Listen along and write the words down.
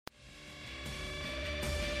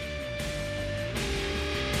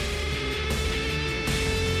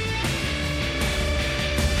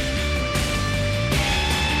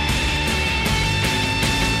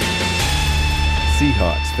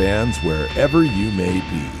Seahawks fans, wherever you may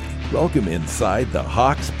be. Welcome inside the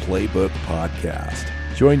Hawks Playbook Podcast.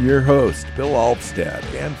 Join your host, Bill Alvstead,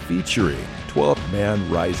 and featuring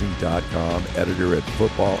 12thManRising.com editor and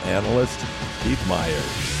football analyst, Keith Myers.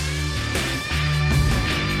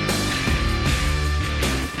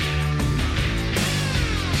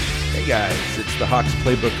 Hey guys, it's the Hawks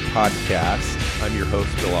Playbook Podcast. I'm your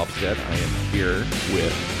host, Bill Alvstead. I am here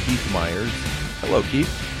with Keith Myers. Hello,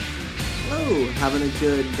 Keith. Hello. Having a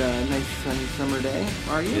good, nice sunny summer day,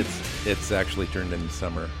 are you? It's actually turned into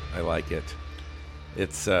summer. I like it.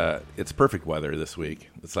 It's perfect weather this week.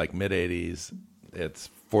 It's like mid-80s. It's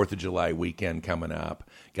 4th of July weekend coming up.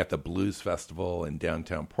 Got the Blues Festival in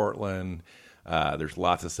downtown Portland. There's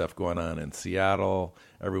lots of stuff going on in Seattle.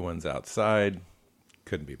 Everyone's outside.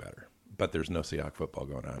 Couldn't be better. But there's no Seahawks football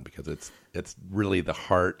going on because it's really the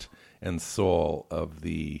heart and soul of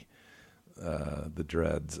the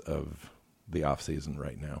dreads of the off season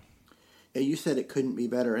right now. Yeah, you said it couldn't be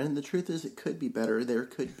better, and the truth is it could be better. There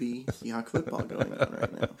could be Seahawks football going on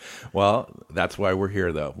right now. Well, that's why we're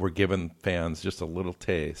here, though. We're giving fans just a little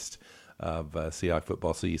taste of Seahawks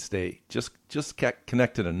football, so you stay just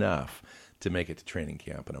connected enough to make it to training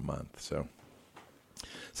camp in a month.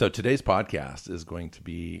 So today's podcast is going to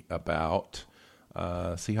be about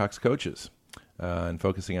Seahawks coaches and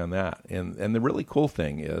focusing on that. And the really cool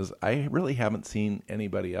thing is I really haven't seen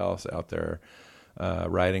anybody else out there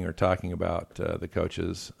writing or talking about the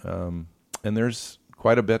coaches. And there's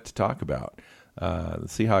quite a bit to talk about. The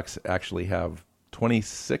Seahawks actually have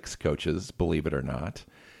 26 coaches, believe it or not.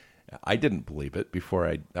 I didn't believe it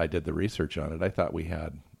before I did the research on it. I thought we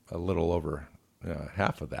had a little over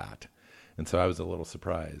half of that. And so I was a little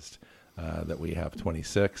surprised that we have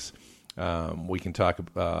 26. We can talk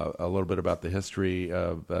a little bit about the history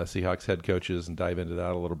of Seahawks head coaches and dive into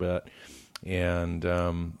that a little bit. And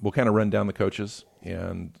we'll kind of run down the coaches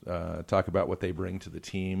and talk about what they bring to the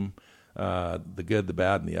team, the good, the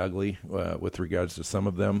bad, and the ugly with regards to some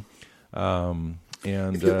of them. So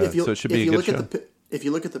it should be a good show. If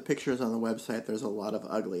you look at the pictures on the website, there's a lot of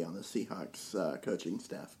ugly on the Seahawks coaching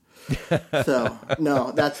staff. So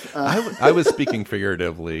no, that's. I was speaking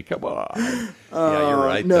figuratively. Come on. Yeah, you're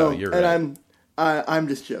right. No, though. You're and right. I'm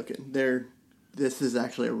just joking. This is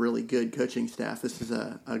actually a really good coaching staff. This is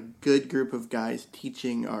a good group of guys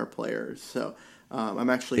teaching our players. So I'm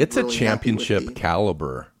actually. It's really a championship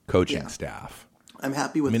caliber coaching staff. I'm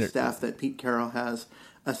happy with the staff that Pete Carroll has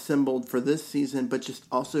assembled for this season, but just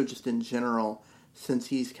in general. Since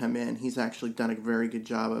he's come in, he's actually done a very good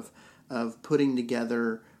job of putting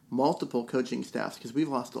together multiple coaching staffs because we've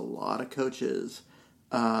lost a lot of coaches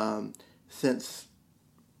since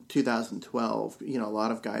 2012. You know, a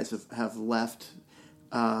lot of guys have left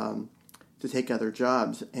to take other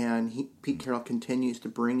jobs, and Pete Carroll continues to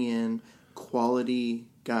bring in quality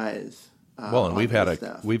guys. And we've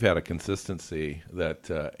had a consistency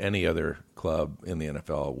that any other club in the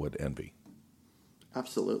NFL would envy.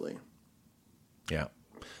 Absolutely. Yeah.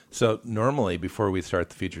 So normally before we start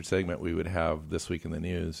the featured segment, we would have This Week in the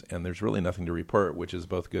News, and there's really nothing to report, which is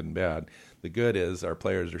both good and bad. The good is our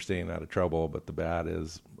players are staying out of trouble, but the bad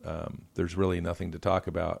is there's really nothing to talk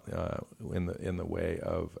about in the way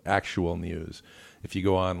of actual news. If you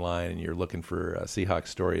go online and you're looking for Seahawks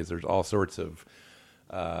stories, there's all sorts of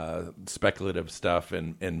speculative stuff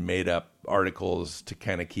and made up articles to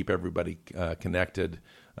kind of keep everybody connected.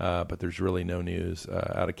 But there's really no news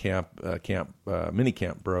out of camp. Mini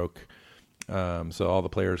camp broke, so all the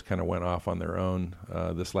players kind of went off on their own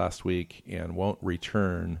this last week and won't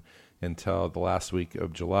return until the last week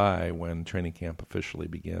of July when training camp officially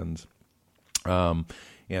begins.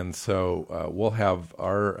 And so we'll have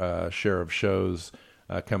our share of shows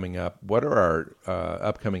coming up. What are our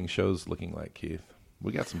upcoming shows looking like, Keith?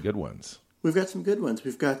 We got some good ones. We've got some good ones.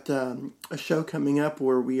 We've got a show coming up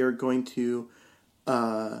where we are going to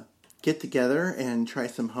get together and try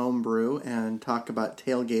some home brew and talk about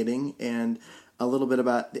tailgating and a little bit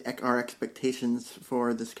about our expectations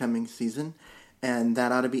for this coming season. And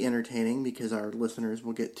that ought to be entertaining because our listeners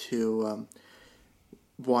will get to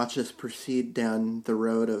watch us proceed down the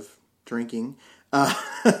road of drinking. Or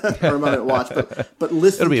not watch, but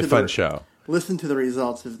listen. It'll be a fun show. Listen to the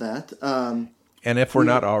results of that. And if we're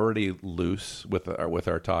not already loose with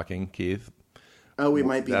our talking, Keith. Oh, we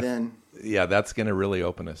might be then. Yeah, that's going to really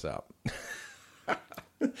open us up.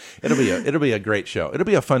 It'll be a great show. It'll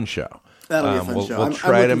be a fun show. That'll be a fun show. I'm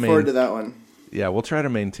looking forward to that one. Yeah, we'll try to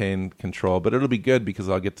maintain control, but it'll be good because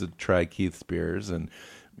I'll get to try Keith's beers, and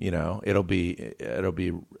it'll be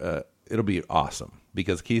awesome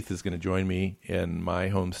because Keith is going to join me in my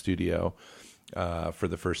home studio for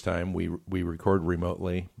the first time. We record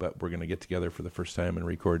remotely, but we're going to get together for the first time and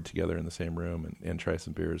record together in the same room and try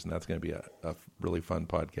some beers, and that's going to be a really fun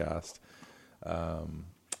podcast. And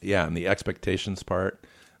the expectations part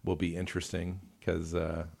will be interesting because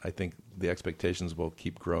I think the expectations will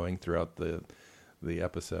keep growing throughout the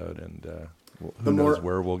episode, and who knows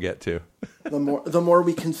where we'll get to. The more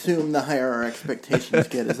we consume, the higher our expectations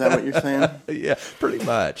get. Is that what you're saying? Yeah, pretty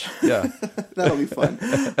much. Yeah, that'll be fun.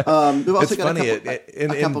 We've also it's got funny.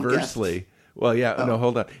 inversely. Guests. Well, yeah. No,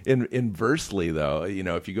 hold on. Inversely, though,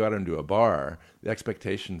 if you go out into a bar, the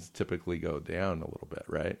expectations typically go down a little bit,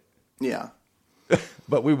 right? Yeah.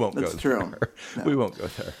 But we won't go there. That's true. No. We won't go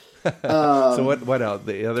there. So what else?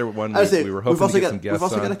 The other one we were hoping to get some guests on.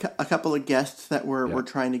 We've also got a couple of guests that we're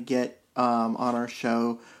trying to get on our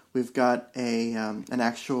show. We've got an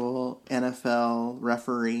actual NFL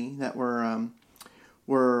referee that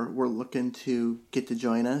we're looking to get to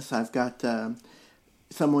join us. I've got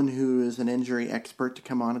someone who is an injury expert to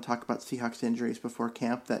come on and talk about Seahawks injuries before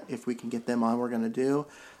camp. That if we can get them on, we're going to do.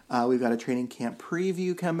 We've got a training camp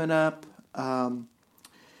preview coming up.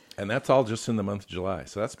 And that's all just in the month of July,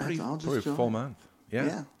 so that's pretty full month.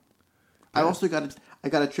 Yeah. I also got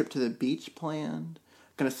a trip to the beach planned.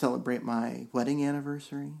 Going to celebrate my wedding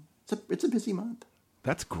anniversary. It's a busy month.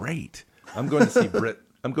 That's great. I'm going to see Brit.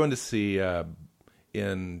 I'm going to see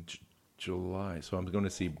in July. So I'm going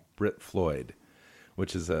to see Brit Floyd,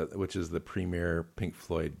 which is the premier Pink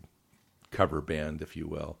Floyd cover band, if you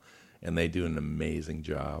will. And they do an amazing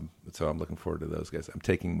job. So I'm looking forward to those guys. I'm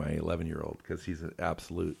taking my 11-year-old because he's an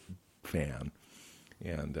absolute fan.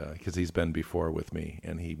 And because he's been before with me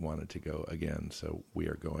and he wanted to go again. So we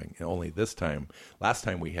are going. And only this time, last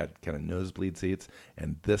time we had kind of nosebleed seats.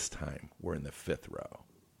 And this time we're in the 5th row.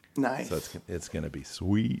 Nice. So it's going to be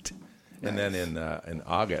sweet. Nice. And then in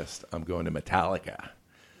August, I'm going to Metallica.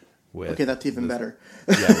 Okay, that's even better.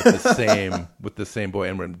 with the same boy.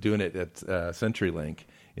 And we're doing it at CenturyLink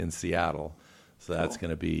in Seattle. So that's going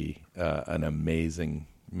to be an amazing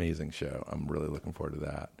show. I'm really looking forward to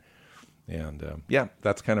that. And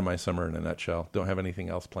that's kind of my summer in a nutshell. Don't have anything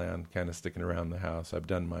else planned, kind of sticking around the house. I've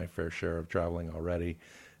done my fair share of traveling already.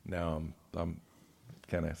 Now I'm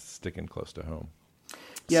kind of sticking close to home.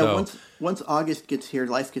 Yeah, so, once August gets here,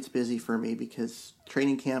 life gets busy for me because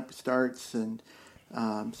training camp starts, and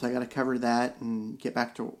so I got to cover that and get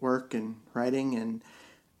back to work and writing, and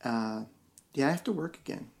I have to work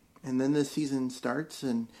again. And then the season starts,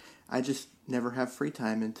 and I just never have free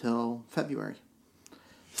time until February.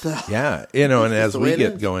 So yeah, and as we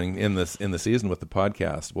get going in the season with the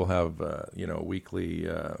podcast, we'll have weekly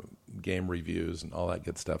game reviews and all that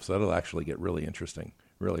good stuff. So that'll actually get really interesting,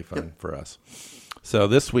 really fun for us. So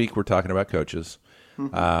this week we're talking about coaches.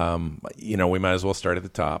 Mm-hmm. We might as well start at the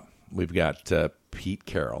top. We've got Pete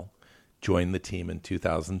Carroll joined the team in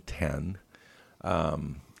 2010.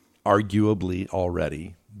 Arguably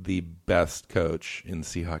already the best coach in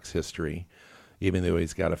Seahawks history, even though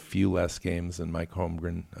he's got a few less games than Mike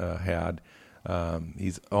Holmgren had.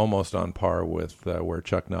 He's almost on par with where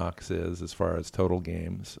Chuck Knox is as far as total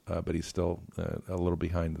games, but he's still a little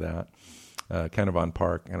behind that. Kind of on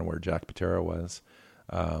par, kind of where Jack Patera was.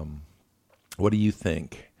 What do you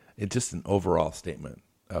think? It's just an overall statement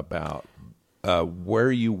about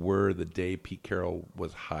where you were the day Pete Carroll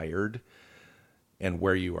was hired and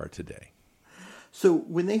where you are today. So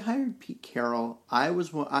when they hired Pete Carroll, I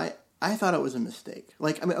thought it was a mistake.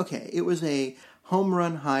 It was a home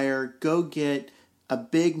run hire. Go get a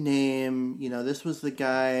big name. This was the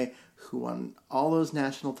guy who won all those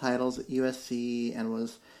national titles at USC and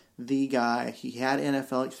was the guy. He had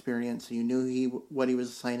NFL experience, so you knew what he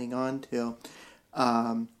was signing on to.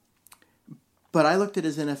 But I looked at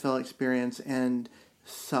his NFL experience and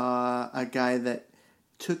saw a guy that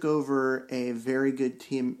took over a very good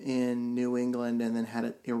team in New England and then had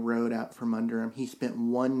it erode out from under him. He spent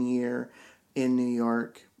 1 year in New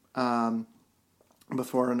York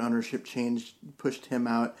before an ownership change pushed him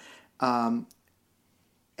out.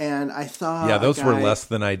 And I saw those were less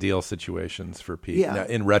than ideal situations for Pete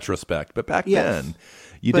in retrospect. But back then,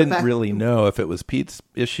 you didn't really know if it was Pete's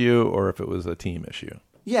issue or if it was a team issue.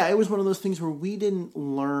 Yeah, it was one of those things where we didn't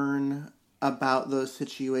learn about those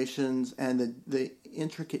situations and the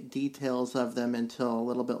intricate details of them until a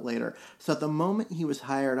little bit later. So at the moment he was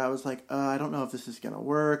hired, I was like, I don't know if this is going to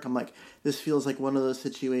work. I'm like, this feels like one of those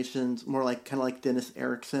situations, more like kind of like Dennis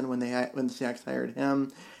Erickson when the Seahawks hired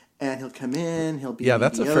him. And he'll come in, he'll be mediocre.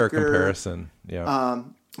 That's a fair comparison. Yeah.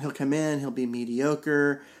 He'll come in, he'll be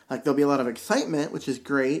mediocre. Like there'll be a lot of excitement, which is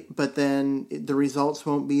great, but then the results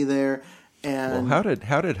won't be there. And how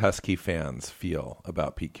did Husky fans feel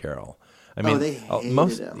about Pete Carroll? I mean, they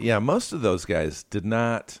hated him. most of those guys did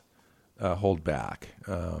not hold back,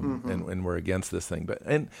 and were against this thing. But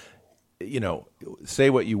say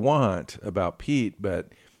what you want about Pete, but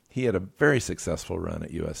he had a very successful run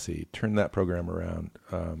at USC. Turned that program around.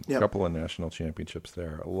 A couple of national championships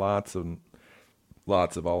there. Lots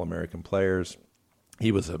of All-American players.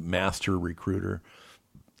 He was a master recruiter.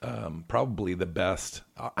 Probably the best.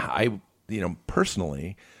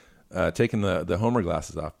 Personally, taking the Homer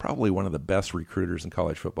glasses off, probably one of the best recruiters in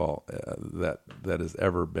college football that has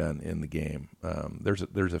ever been in the game.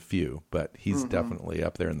 There's a few, but he's definitely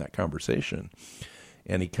up there in that conversation.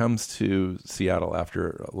 And he comes to Seattle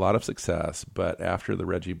after a lot of success, but after the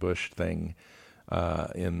Reggie Bush thing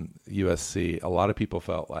in USC, a lot of people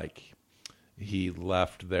felt like he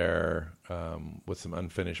left there with some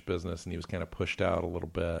unfinished business, and he was kind of pushed out a little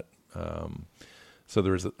bit. So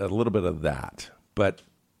there was a little bit of that. But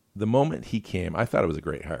the moment he came, I thought it was a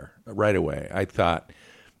great hire right away. I thought,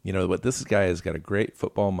 this guy has got a great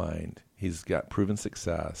football mind. He's got proven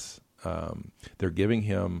success. They're giving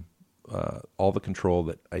him all the control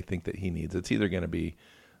that I think that he needs. It's either going to be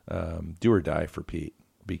do or die for Pete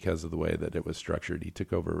because of the way that it was structured. He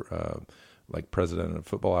took over like president of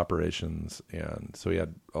football operations, and so he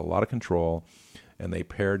had a lot of control, and they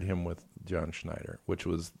paired him with John Schneider, which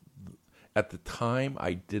was, at the time,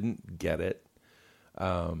 I didn't get it.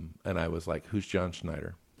 And I was like, who's John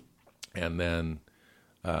Schneider? And then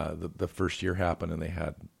the first year happened, and they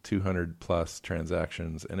had 200 plus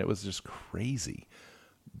transactions, and it was just crazy.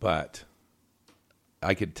 But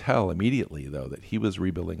I could tell immediately, though, that he was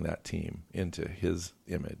rebuilding that team into his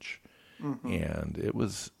image. And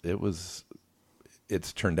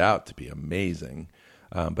it's turned out to be amazing.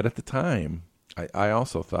 But at the time, I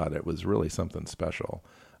also thought it was really something special.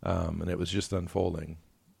 And it was just unfolding,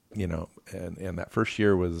 and that first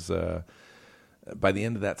year was, by the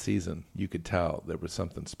end of that season, you could tell there was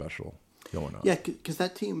something special going on. Yeah, because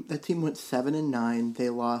that team went 7-9. They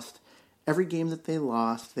lost every game that they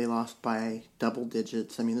lost by double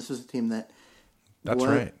digits. I mean, this was a team that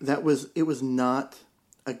it was not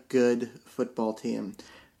a good football team,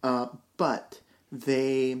 but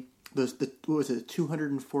what was it,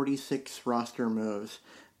 246 roster moves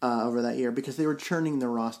over that year, because they were churning the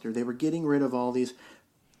roster. They were getting rid of all these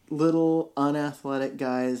little unathletic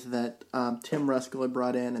guys that Tim Ruskell had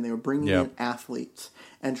brought in, and they were bringing in athletes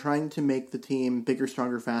and trying to make the team bigger,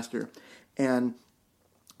 stronger, faster. And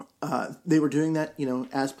they were doing that,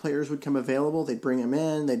 as players would come available, they'd bring them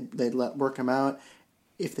in, they'd work them out.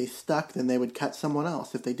 If they stuck, then they would cut someone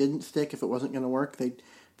else. If they didn't stick, if it wasn't going to work,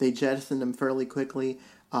 they jettisoned them fairly quickly.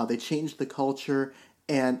 They changed the culture,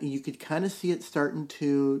 and you could kind of see it starting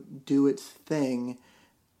to do its thing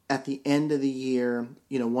at the end of the year.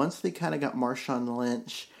 Once they kind of got Marshawn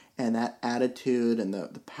Lynch and that attitude and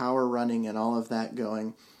the power running and all of that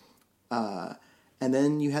going, and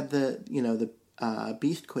then you had the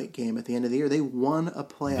Beastquake game at the end of the year. They won a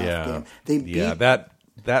playoff game. They beat,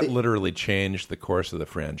 that literally changed the course of the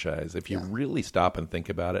franchise. If you really stop and think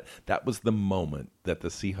about it, that was the moment that the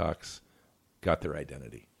Seahawks got their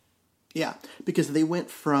identity. Yeah, because they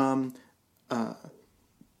went from, they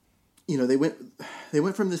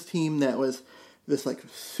went from this team that was this like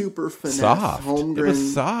super finesse, soft. Homegrown, it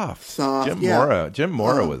was soft. Jim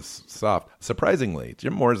Mora was soft. Surprisingly,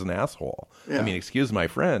 Jim Mora's an asshole. Yeah. I mean, excuse my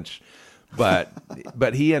French, but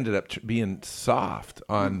he ended up being soft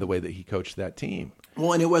on the way that he coached that team.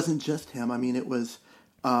 Well, and it wasn't just him. I mean, it was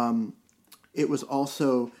also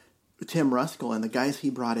Tim Ruskell and the guys he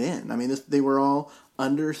brought in. I mean, they were all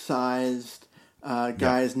undersized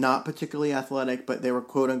guys, not particularly athletic, but they were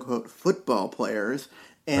quote unquote football players.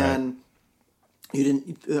 And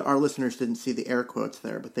our listeners didn't see the air quotes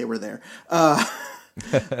there, but they were there. And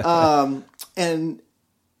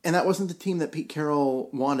that wasn't the team that Pete Carroll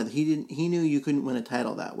wanted. He knew you couldn't win a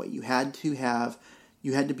title that way. You had to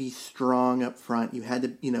be strong up front. You had to,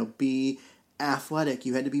 be athletic.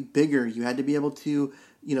 You had to be bigger. You had to be able to,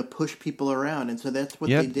 push people around. And so that's what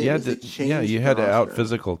they did. You had to out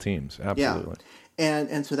physical teams. Absolutely. Yeah.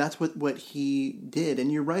 And so that's what he did.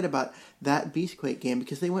 And you're right about that Beastquake game,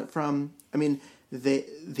 because they went from,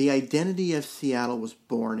 the identity of Seattle was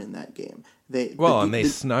born in that game. They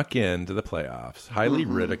snuck into the playoffs. Highly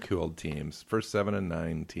ridiculed teams. First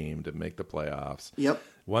 7-9 team to make the playoffs. Yep.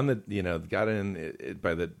 One that got in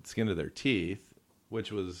by the skin of their teeth,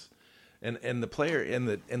 which was, and the player and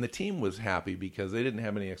the team was happy because they didn't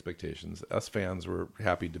have any expectations. Us fans were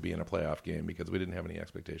happy to be in a playoff game because we didn't have any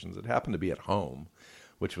expectations. It happened to be at home,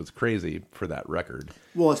 which was crazy for that record.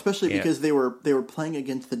 Well, especially because they were playing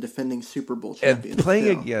against the defending Super Bowl champions. And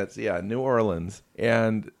playing against New Orleans,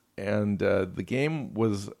 and the game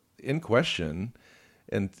was, in question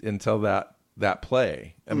until that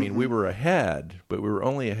play. I mean, we were ahead, but we were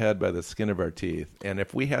only ahead by the skin of our teeth. And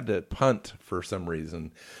if we had to punt for some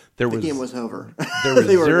reason, the game was over. There was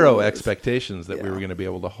zero expectations that we were going to be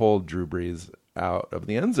able to hold Drew Brees out of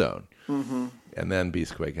the end zone. And then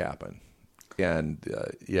Beastquake happened. And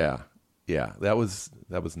that was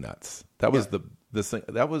nuts. That was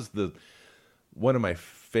the one of my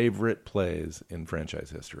favorite plays in franchise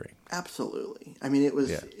history. Absolutely. I mean, it was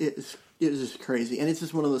just crazy. And it's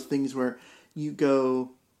just one of those things where you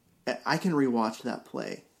go, I can rewatch that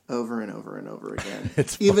play over and over and over again.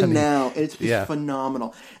 Even funny. Now, it's just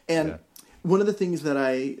phenomenal. And one of the things that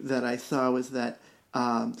I saw was that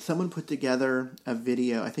someone put together a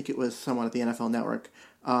video. I think it was someone at the NFL Network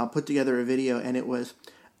put together a video, and it was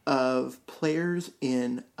of players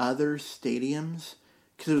in other stadiums,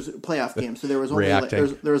 because it was a playoff game. So there was only there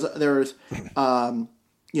was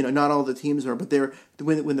not all the teams are, but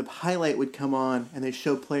when the highlight would come on and they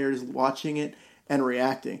show players watching it and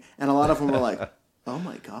reacting, and a lot of them were like, "Oh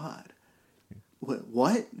my God.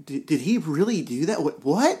 What? Did he really do that?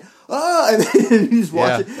 What? Oh!" And then he's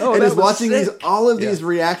watching, and he's watching all of these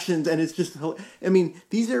reactions, and it's just. I mean,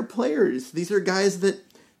 these are players. These are guys that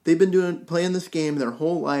they've been playing this game their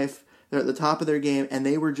whole life. They're at the top of their game, and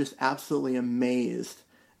they were just absolutely amazed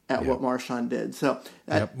at what Marshawn did. So,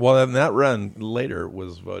 well, and that run later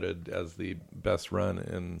was voted as the best run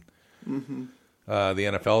in the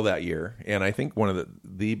NFL that year, and I think one of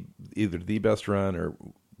either the best run or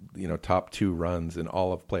top two runs in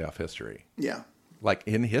all of playoff history. Yeah. Like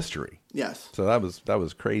in history. Yes. So that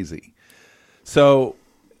was crazy. So,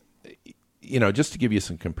 just to give you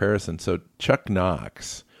some comparison, so Chuck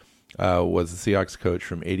Knox was the Seahawks coach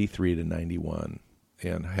from 83 to 91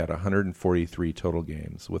 and had 143 total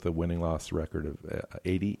games with a winning loss record of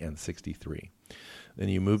 80 and 63. Then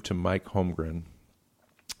you move to Mike Holmgren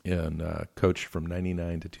and coached from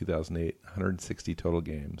 99 to 2008, 160 total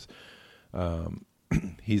games.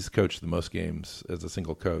 He's coached the most games as a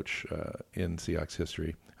single coach in Seahawks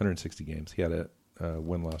history, 160 games. He had a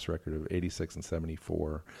win-loss record of 86 and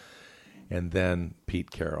 74. And then Pete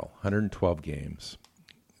Carroll, 112 games,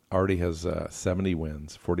 already has 70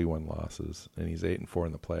 wins, 41 losses, and he's 8-4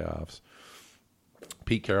 in the playoffs.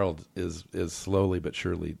 Pete Carroll is slowly but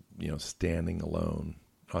surely, standing alone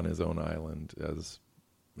on his own island as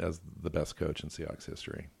the best coach in Seahawks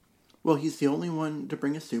history. Well, he's the only one to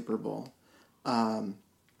bring a Super Bowl.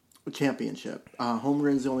 Championship.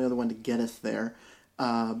 Holmgren's the only other one to get us there.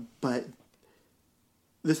 But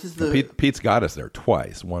this is Pete's got us there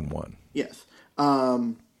twice, 1-1. Yes.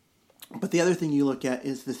 But the other thing you look at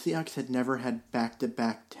is the Seahawks had never had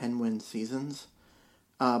back-to-back 10-win seasons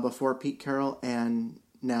before Pete Carroll, and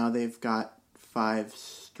now they've got 5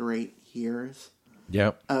 straight years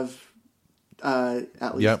of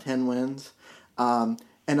at least 10 wins.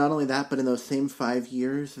 And not only that, but in those same 5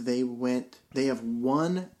 years, they have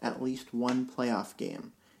won at least one playoff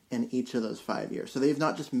game in each of those 5 years. So they've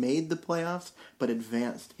not just made the playoffs, but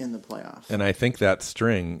advanced in the playoffs. And I think that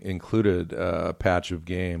string included a patch of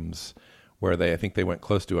games where I think they went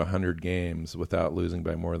close to 100 games without losing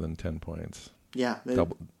by more than 10 points. Yeah.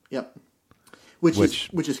 Yep. Which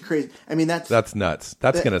is crazy. I mean, that's nuts.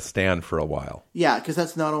 That's going to stand for a while. Yeah, because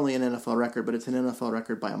that's not only an NFL record, but it's an NFL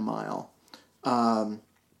record by a mile.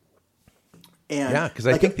 Because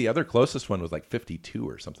I think the other closest one was like 52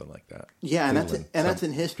 or something like that. Yeah, that's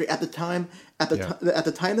in history. At the time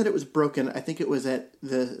that it was broken, I think it was the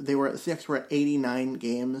Seahawks were at 89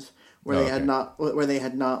 games where they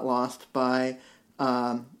had not lost by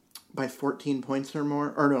 14 points or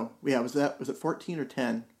more. Or no, was it 14 or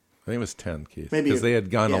 10? I think it was 10, Keith. Maybe because they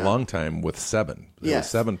had gone a long time with 7. There was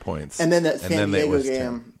 7 points, and then that San Diego game.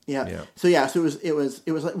 10. Yeah. So it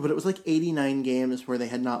was like 89 games where they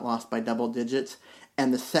had not lost by double digits,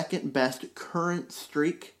 and the second best current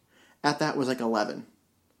streak at that was like 11.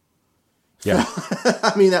 Yeah. So,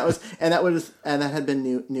 I mean that had been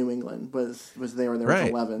New England was they were there with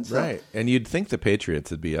 11. So. Right. And you'd think the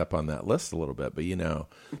Patriots would be up on that list a little bit, but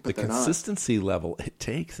the consistency level it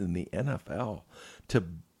takes in the NFL to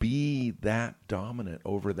be that dominant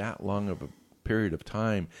over that long of a period of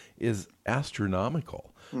time is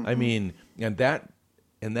astronomical. Mm-hmm. I mean, and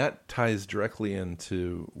that ties directly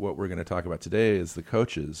into what we're going to talk about today is the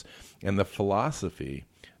coaches, and the philosophy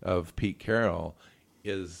of Pete Carroll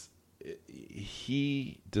is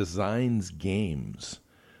he designs games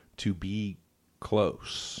to be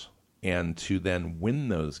close and to then win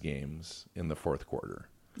those games in the fourth quarter.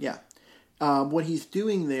 Yeah. What he's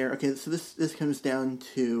doing there, okay, so this comes down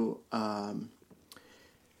to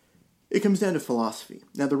philosophy.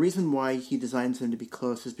 Now, the reason why he designs them to be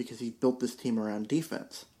close is because he built this team around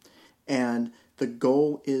defense. And the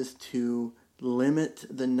goal is to limit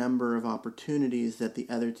the number of opportunities that the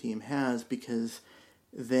other team has, because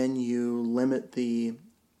then you limit the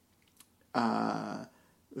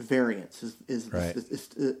variance is Right.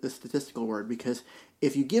 the statistical word. Because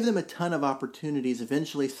if you give them a ton of opportunities,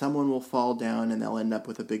 eventually someone will fall down and they'll end up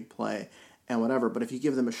with a big play and whatever. But if you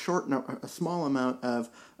give them a small amount of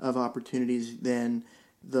opportunities, then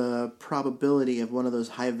the probability of one of those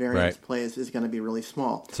high variance Right. plays is going to be really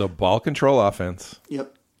small. So ball control offense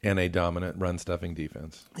Yep. and a dominant run stuffing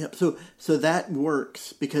defense. Yep. So that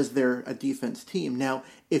works because they're a defense team. Now,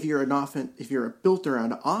 if you're built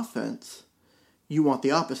around offense, you want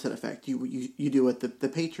the opposite effect. You do what the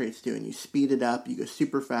Patriots do, and you speed it up. You go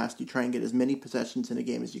super fast. You try and get as many possessions in a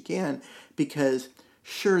game as you can, because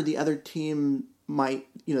sure, the other team might,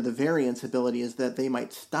 the variance ability is that they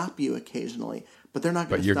might stop you occasionally, but they're not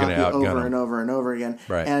going to stop you over and over and over again,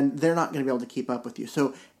 right. And they're not going to be able to keep up with you.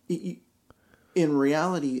 So in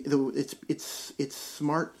reality, it's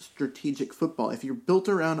smart strategic football. If you're built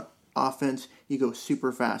around offense, you go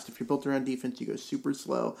super fast. If you're built around defense, you go super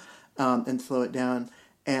slow, and slow it down.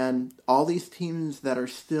 And all these teams that are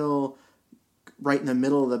still right in the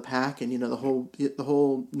middle of the pack, and the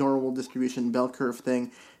whole normal distribution bell curve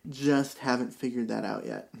thing, just haven't figured that out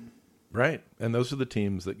yet. Right, and those are the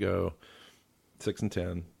teams that go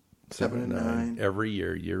 6-10, 7-9 every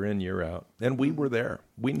year, year in, year out. And we were there.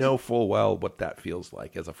 We know full well what that feels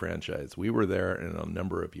like as a franchise. We were there in a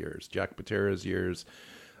number of years. Jack Patera's years,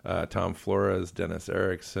 Tom Flores, Dennis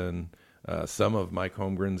Erickson, some of Mike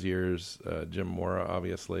Holmgren's years, Jim Mora,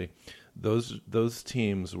 obviously. Those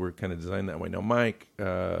teams were kind of designed that way. Now, Mike,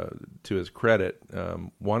 to his credit,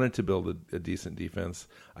 wanted to build a decent defense.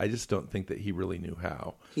 I just don't think that he really knew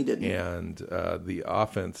how. He didn't. And the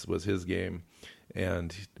offense was his game,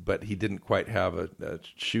 but he didn't quite have a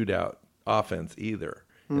shootout offense either.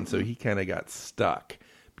 Mm-hmm. And so he kind of got stuck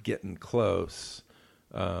getting close,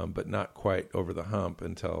 but not quite over the hump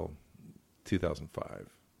until 2005.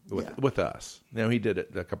 With us. Now, he did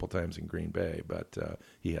it a couple times in Green Bay, but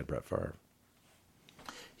he had Brett Favre.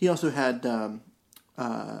 He also had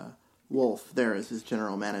Wolf there as his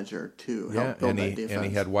general manager to help build that defense. And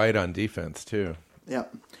he had White on defense too.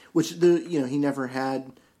 Yep. Which he never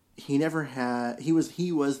had. He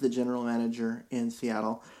was the general manager in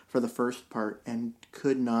Seattle for the first part and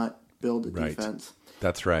could not build a defense.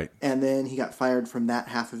 That's right. And then he got fired from that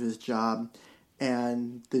half of his job,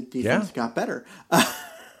 and the defense got better.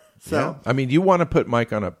 So, yeah. I mean, you want to put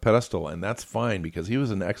Mike on a pedestal, and that's fine because he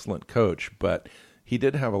was an excellent coach, but he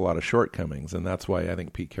did have a lot of shortcomings, and that's why I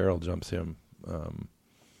think Pete Carroll jumps him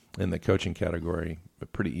in the coaching category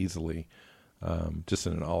pretty easily, just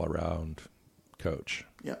in an all-around coach.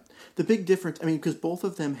 Yeah. The big difference, because both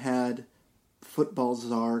of them had football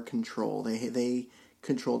czar control. They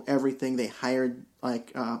controlled everything. They hired,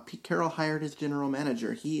 Pete Carroll hired his general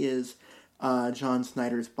manager. He is John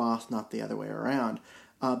Snyder's boss, not the other way around.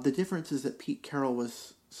 The difference is that Pete Carroll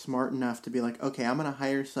was smart enough to be like, okay, I'm going to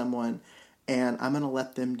hire someone, and I'm going to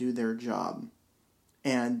let them do their job.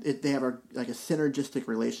 And they have a synergistic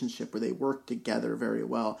relationship where they work together very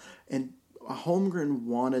well. And Holmgren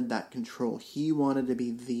wanted that control. He wanted to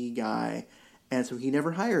be the guy, and so he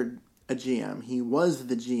never hired a GM. He was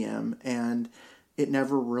the GM, and it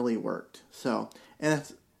never really worked. So, and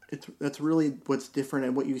that's really what's different.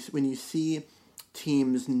 And when you see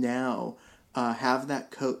teams now have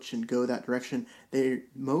that coach and go that direction, they're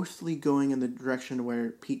mostly going in the direction where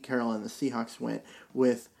Pete Carroll and the Seahawks went,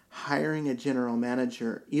 with hiring a general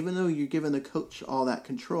manager. Even though you're giving the coach all that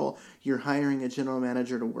control, you're hiring a general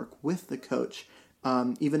manager to work with the coach,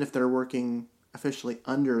 even if they're working officially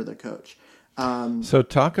under the coach. So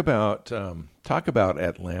talk about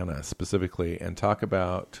Atlanta specifically, and talk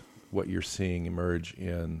about what you're seeing emerge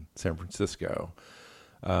in San Francisco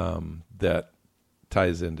that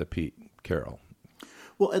ties into Pete Carroll.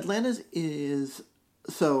 Well, Atlanta's is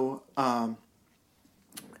so.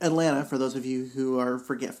 Atlanta, for those of you who are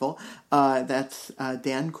forgetful, that's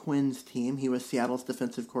Dan Quinn's team. He was Seattle's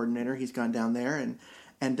defensive coordinator. He's gone down there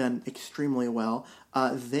and done extremely well.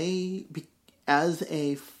 This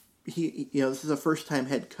is a first-time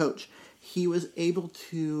head coach. He was able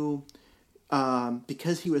to,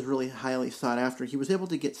 because he was really highly sought after, he was able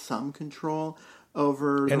to get some control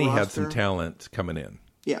over the roster. And he had some talent coming in.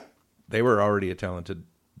 Yeah. They were already a talented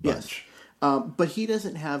bunch. Yes. But he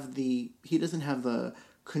doesn't have the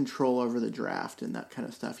control over the draft and that kind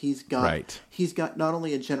of stuff. He's got not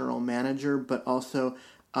only a general manager, but also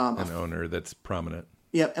an owner that's prominent.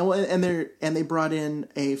 Yeah, and they brought in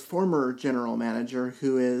a former general manager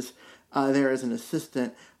who is there as an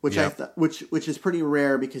assistant, which which is pretty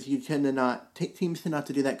rare because you tend to not teams tend not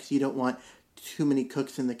to do that because you don't want too many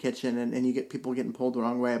cooks in the kitchen and you get people getting pulled the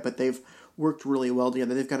wrong way. But they've worked really well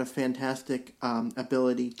together. They've got a fantastic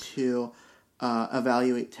ability to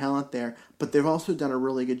evaluate talent there, but they've also done a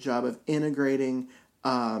really good job of integrating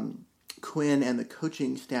Quinn and the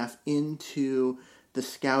coaching staff into the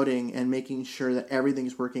scouting and making sure that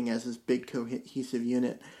everything's working as this big cohesive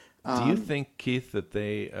unit. Do you think, Keith, that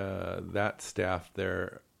they that staff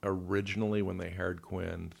there originally, when they hired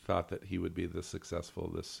Quinn, thought that he would be this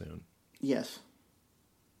successful this soon? Yes,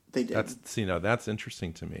 they did. That's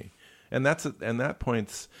interesting to me, and that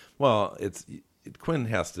points. Well, Quinn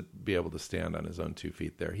has to be able to stand on his own 2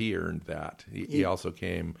 feet there. He earned that. He also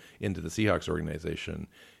came into the Seahawks organization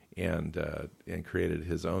and created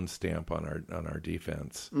his own stamp on our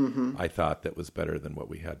defense. Mm-hmm. I thought that was better than what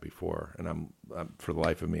we had before. And I'm for the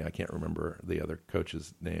life of me, I can't remember the other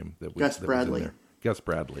coach's name Gus Bradley. Was in there. Gus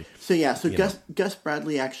Bradley. Gus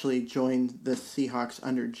Bradley actually joined the Seahawks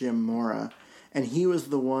under Jim Mora, and he was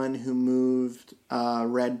the one who moved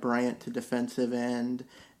Red Bryant to defensive end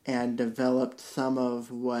and developed some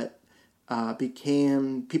of what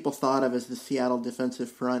people thought of as the Seattle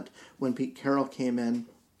defensive front when Pete Carroll came in.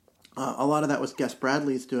 A lot of that was Gus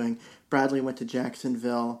Bradley's doing. Bradley went to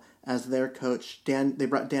Jacksonville as their coach. They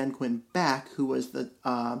brought Dan Quinn back, who was the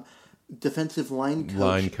defensive line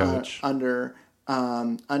coach.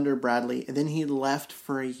 Under Bradley. And then he left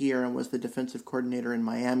for a year and was the defensive coordinator in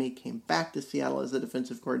Miami, came back to Seattle as the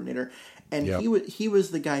defensive coordinator. And he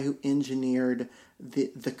was the guy who engineered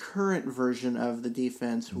the current version of the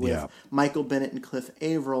defense with Michael Bennett and Cliff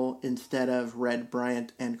Averill instead of Red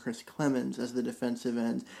Bryant and Chris Clemens as the defensive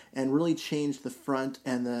ends, and really changed the front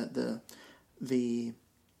and the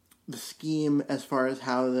scheme as far as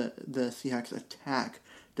how the Seahawks attack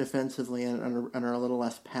defensively and are a little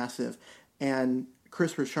less passive. And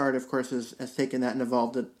Chris Richard, of course, has taken that and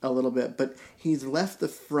evolved it a little bit, but he's left the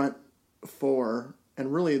front 4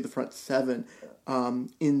 and really the front 7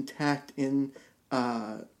 intact in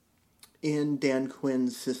Dan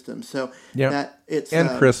Quinn's system. So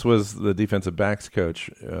Chris was the defensive backs coach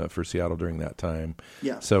for Seattle during that time.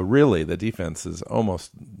 Yeah. So really, the defense is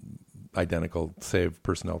almost identical, save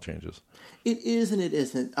personnel changes. It is and it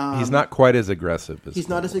isn't. He's not quite as aggressive. He's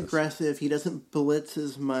not as aggressive. He doesn't blitz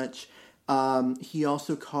as much. He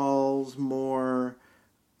also calls more.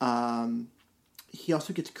 He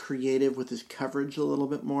also gets creative with his coverage a little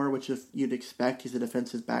bit more, which if you'd expect, he's a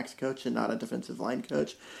defensive backs coach and not a defensive line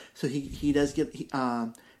coach. So he does get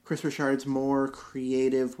Chris Richard's more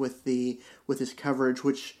creative with his coverage,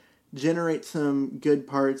 which generates some good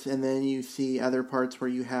parts, and then you see other parts where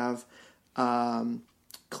you have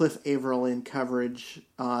Cliff Averill in coverage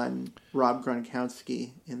on Rob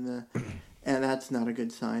Gronkowski and that's not a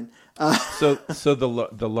good sign. So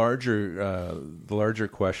the larger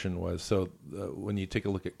question was, when you take a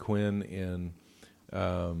look at Quinn in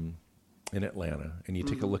Atlanta, and you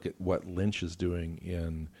take a look at what Lynch is doing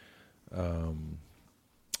in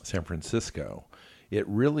San Francisco, it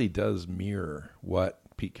really does mirror what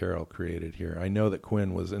Pete Carroll created here. I know that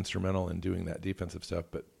Quinn was instrumental in doing that defensive stuff,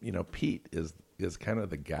 but Pete is kind of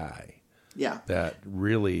the guy. Yeah. That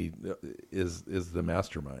really is the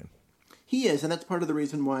mastermind. He is, and that's part of the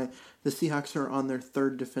reason why the Seahawks are on their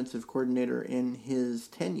 3rd defensive coordinator in his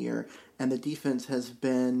tenure, and the defense has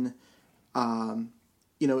been,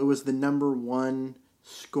 it was the number 1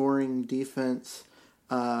 scoring defense,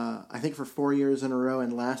 I think for 4 years in a row,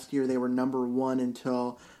 and last year they were number 1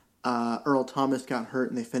 until Earl Thomas got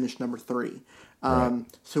hurt, and they finished number 3. Right.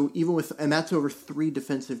 So even and that's over 3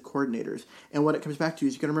 defensive coordinators, and what it comes back to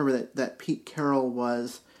is you got to remember that Pete Carroll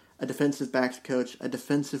was a defensive backs coach, a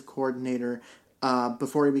defensive coordinator.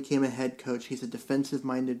 Before he became a head coach, he's a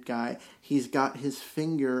defensive-minded guy. He's got his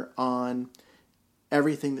finger on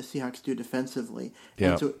everything the Seahawks do defensively.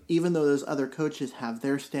 Yeah. And so even though those other coaches have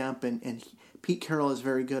their stamp, and Pete Carroll is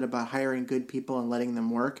very good about hiring good people and letting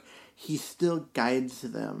them work, he still guides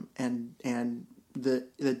them. And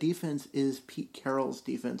the defense is Pete Carroll's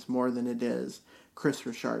defense more than it is Chris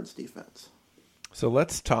Richard's defense. So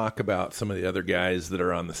let's talk about some of the other guys that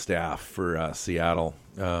are on the staff for Seattle.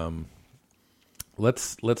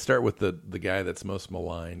 Let's start with the guy that's most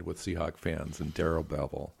maligned with Seahawk fans, and Darrell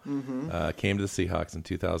Bevell. Mm-hmm. Came to the Seahawks in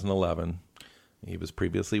 2011. He was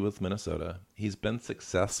previously with Minnesota. He's been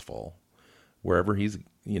successful wherever he's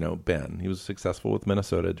been. He was successful with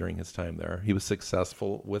Minnesota during his time there. He was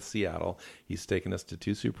successful with Seattle. He's taken us to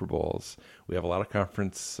 2 Super Bowls. We have a lot of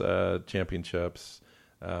conference championships.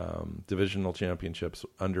 Divisional championships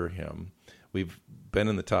under him. we've been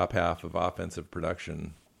in the top half of offensive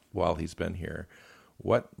production while he's been here.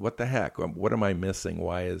 What the heck? What am I missing?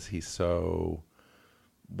 Why is he so?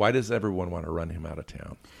 Why does everyone want to run him out of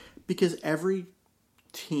town? Because every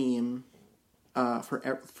team,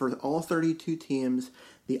 for all 32 teams,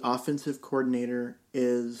 the offensive coordinator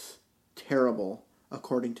is terrible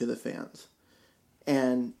according to the fans,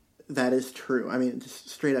 and that is true. I mean, just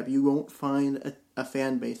straight up, you won't find a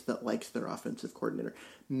fan base that likes their offensive coordinator.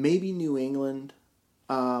 Maybe New England,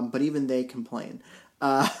 but even they complain.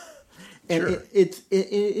 And Sure.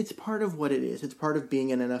 it's part of what it is. It's part of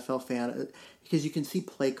being an NFL fan because you can see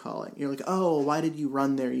play calling. You're like, oh, why did you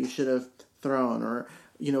run there? You should have thrown, or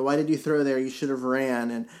why did you throw there? You should have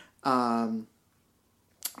ran. And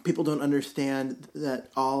people don't understand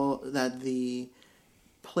that the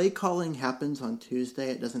play calling happens on Tuesday.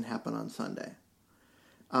 It doesn't happen on Sunday.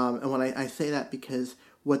 And when I say that, because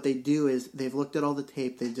what they do is they've looked at all the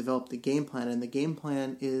tape, they've developed the game plan, and the game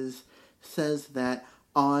plan says that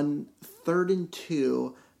on 3rd and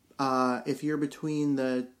 2, if you're between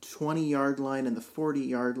the 20-yard line and the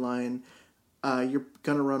 40-yard line, you're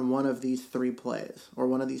going to run one of these 3 plays or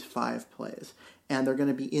one of these 5 plays, and they're going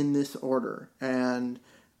to be in this order. And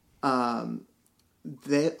all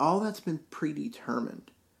that's been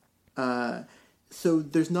predetermined. So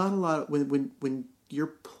there's not a lot when you're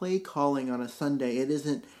play calling on a Sunday. It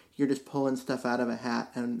isn't you're just pulling stuff out of a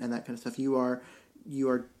hat and that kind of stuff. You are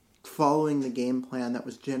following the game plan that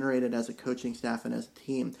was generated as a coaching staff and as a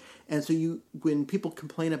team. And so when people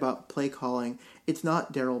complain about play calling, it's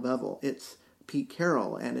not Darrell Bevell, it's Pete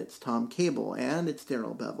Carroll, and it's Tom Cable, and it's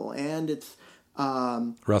Darrell Bevell, and it's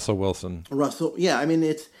Russell Wilson. Yeah, I mean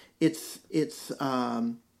it's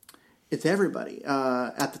everybody.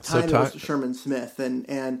 At the time, it was Sherman Smith,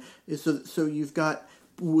 and so you've got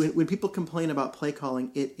when people complain about play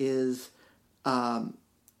calling, it's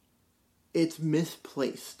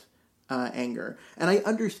misplaced anger, and I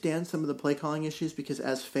understand some of the play calling issues because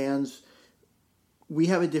as fans, we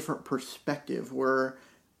have a different perspective. We're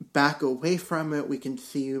back away from it. We can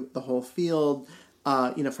see the whole field.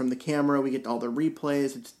 From the camera, we get all the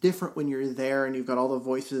replays. It's different when you're there and you've got all the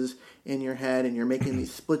voices in your head and you're making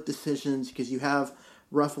these split decisions because you have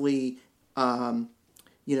roughly,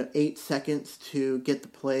 8 seconds to get the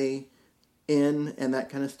play in and that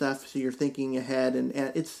kind of stuff. So you're thinking ahead, and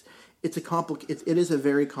it is a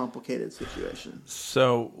very complicated situation.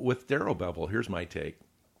 So with Darrell Bevell, here's my take.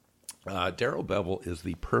 Darrell Bevell is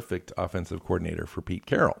the perfect offensive coordinator for Pete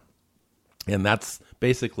Carroll, and that's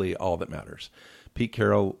basically all that matters. Pete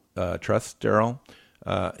Carroll trusts Darrell.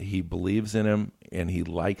 He believes in him, and he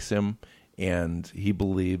likes him, and he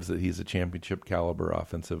believes that he's a championship caliber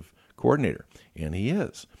offensive coordinator, and he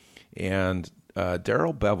is. And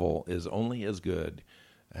Darrell Bevell is only as good,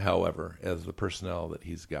 however, as the personnel that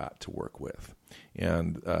he's got to work with.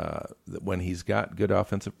 And when he's got good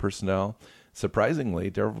offensive personnel, surprisingly,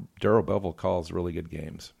 Darrell Bevell calls really good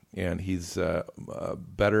games, and he's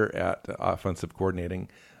better at offensive coordinating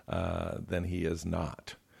than he is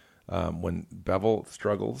not. When Bevell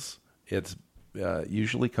struggles, it's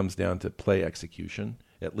usually comes down to play execution,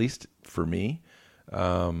 at least for me.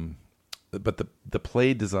 But the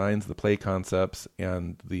play designs, the play concepts,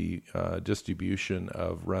 and the distribution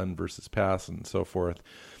of run versus pass and so forth,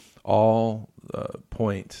 all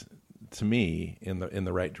point to me in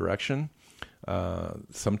the right direction.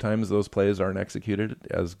 Sometimes those plays aren't executed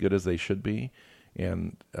as good as they should be,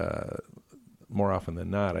 and more often than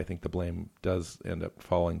not, I think the blame does end up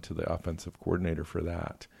falling to the offensive coordinator for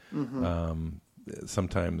that. Mm-hmm.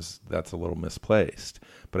 Sometimes that's a little misplaced,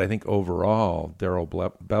 but I think overall, Darrell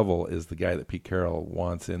Bevell is the guy that Pete Carroll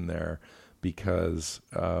wants in there because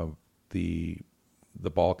of the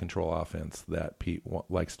ball control offense that Pete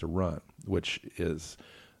likes to run, which is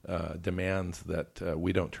demands that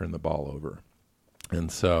we don't turn the ball over. And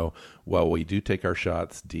so, while we do take our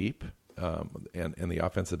shots deep, and the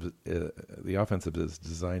offensive is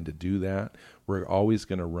designed to do that, we're always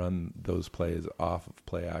going to run those plays off of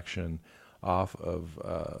play action, off of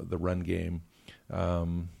the run game,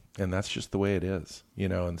 and that's just the way it is,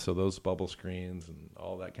 And so those bubble screens and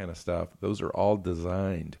all that kind of stuff, those are all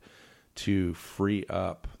designed to free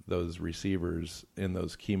up those receivers in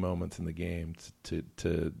those key moments in the game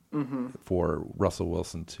for Russell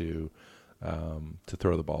Wilson to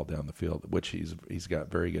throw the ball down the field, which he's got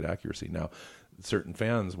very good accuracy. Now, certain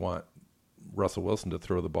fans want Russell Wilson to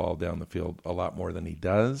throw the ball down the field a lot more than he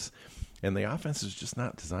does, and the offense is just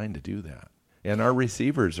not designed to do that. And our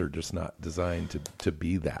receivers are just not designed to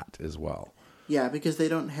be that as well. Yeah, because they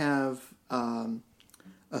don't have a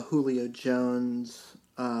Julio Jones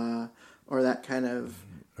or that kind of...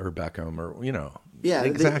 Or Beckham, or, Yeah,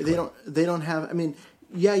 Exactly. they don't have. I mean,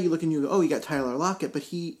 yeah, you look and you go, oh, you got Tyler Lockett, but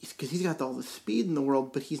because he's got all the speed in the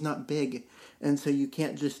world, but he's not big, and so you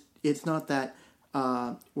can't just. It's not that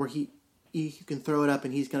where you can throw it up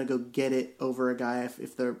and he's going to go get it over a guy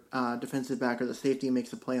if the defensive back or the safety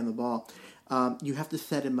makes a play on the ball. You have to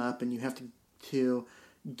set him up, and you have to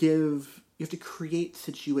create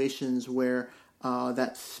situations where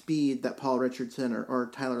that speed that Paul Richardson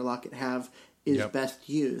or Tyler Lockett have is best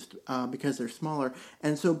used because they're smaller.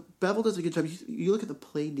 And so Bevel does a good job. You look at the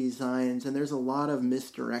play designs, and there's a lot of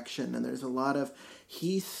misdirection, and there's a lot of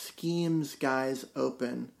he schemes guys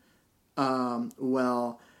open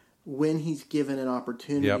well when he's given an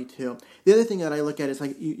opportunity to. The other thing that I look at is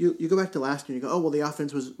like you go back to last year and you go, oh well, the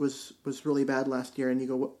offense was really bad last year, and you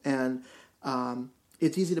go and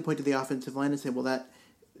it's easy to point to the offensive line and say, well, that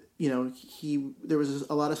there was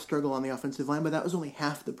a lot of struggle on the offensive line, but that was only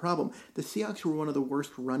half the problem. The Seahawks were one of the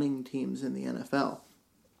worst running teams in the NFL,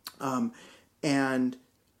 and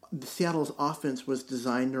Seattle's offense was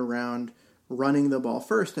designed around running the ball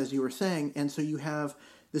first, as you were saying, and so you have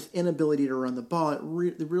this inability to run the ball. It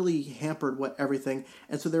really hampered everything.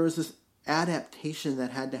 And so there was this adaptation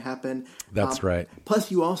that had to happen. That's right.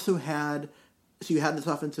 Plus, you also had this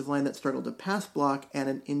offensive line that struggled to pass block and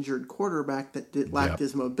an injured quarterback that lacked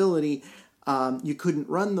his mobility. You couldn't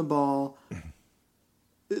run the ball.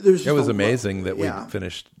 It was amazing that we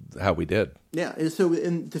finished how we did. Yeah, and so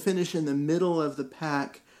to finish in the middle of the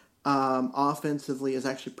pack offensively is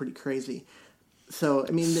actually pretty crazy. So,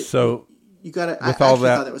 I mean... You got to. I actually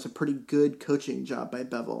thought that was a pretty good coaching job by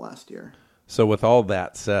Bevel last year. So, with all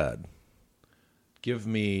that said, give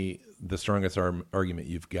me the strongest argument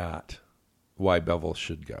you've got why Bevel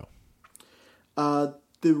should go. The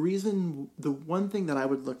one thing that I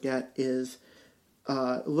would look at is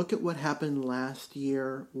look at what happened last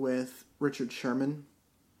year with Richard Sherman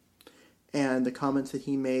and the comments that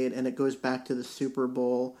he made, and it goes back to the Super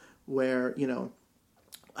Bowl where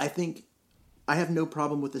I think. I have no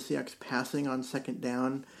problem with the Seahawks passing on second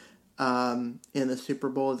down in the Super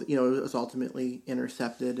Bowl. It was ultimately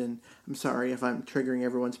intercepted, and I'm sorry if I'm triggering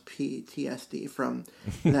everyone's PTSD from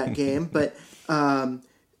that game, but I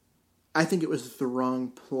think it was the wrong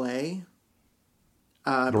play.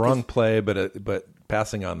 Wrong play, but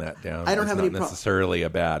passing on that down is not necessarily a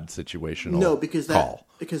bad situational call.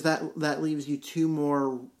 Because that leaves you two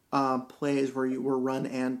more plays where you were run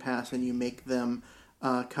and pass, and you make them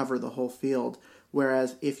cover the whole field.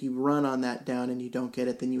 Whereas if you run on that down and you don't get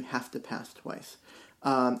it, then you have to pass twice.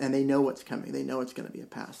 And they know what's coming. They know it's going to be a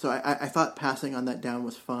pass. So I thought passing on that down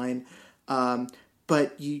was fine.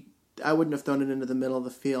 But I wouldn't have thrown it into the middle of the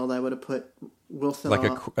field. I would have put Wilson like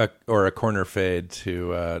a corner fade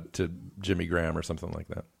to Jimmy Graham or something like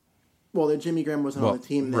that. Well, Jimmy Graham wasn't on the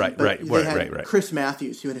team then. Right. Chris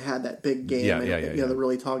Matthews, who had that big game. The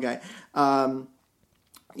really tall guy.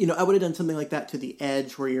 I would have done something like that to the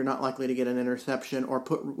edge where you're not likely to get an interception, or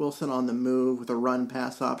put Wilson on the move with a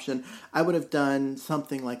run-pass option. I would have done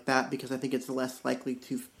something like that because I think it's less likely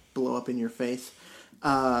to blow up in your face.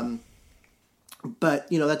 But,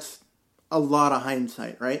 that's a lot of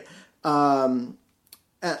hindsight, right? But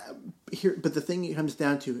the thing it comes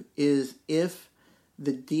down to is if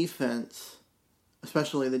the defense,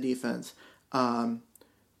 especially the defense,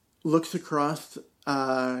 looks across...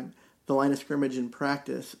 the line of scrimmage in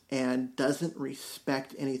practice and doesn't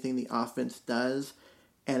respect anything the offense does,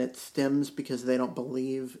 and it stems because they don't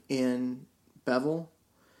believe in Bevel,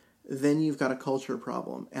 then you've got a culture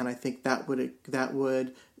problem. And I think that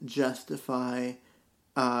would justify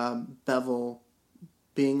Bevel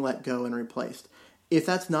being let go and replaced. If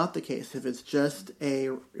that's not the case, if it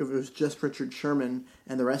was just Richard Sherman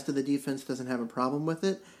and the rest of the defense doesn't have a problem with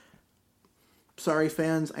it, sorry,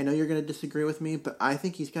 fans, I know you're going to disagree with me, but I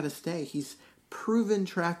think he's got to stay. He's proven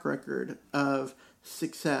track record of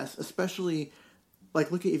success, especially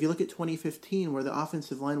if you look at 2015 where the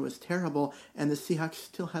offensive line was terrible and the Seahawks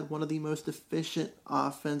still had one of the most efficient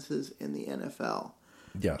offenses in the NFL.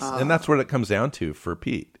 Yes, and that's what it comes down to for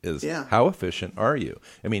Pete is how efficient are you?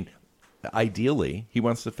 I mean, ideally, he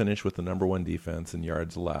wants to finish with the number one defense in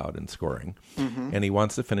yards allowed and scoring, and he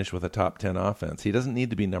wants to finish with a top 10 offense. He doesn't need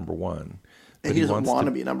to be number one. And he doesn't want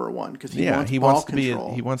to be number one because he wants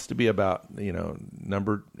control. He wants to be about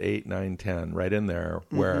number 8, 9, 10, right in there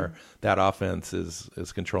where that offense is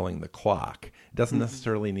controlling the clock. It doesn't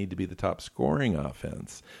necessarily need to be the top scoring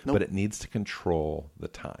offense, but it needs to control the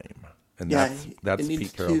time, and that's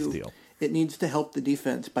Pete Carroll's deal. It needs to help the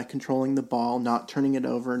defense by controlling the ball, not turning it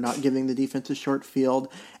over, not giving the defense a short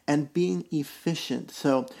field, and being efficient.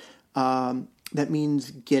 So. That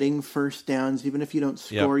means getting first downs. Even if you don't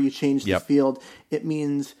score, you change the field. It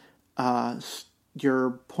means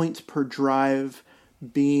your points per drive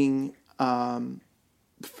being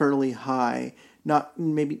fairly high. Not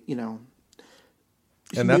maybe,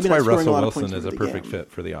 And that's maybe why not scoring a Russell lot of Wilson points is for a the perfect game.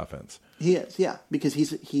 fit for the offense. He is, yeah, because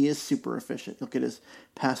he is super efficient. Look at his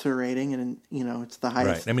passer rating, and it's the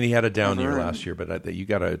highest. Right. I mean, he had a down ever, year last year, but you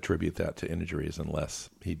got to attribute that to injuries unless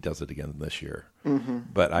he does it again this year. Mm-hmm.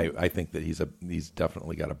 But I think that he's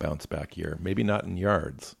definitely got a bounce back year. Maybe not in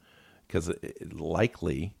yards, because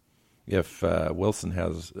likely if Wilson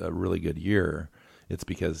has a really good year, it's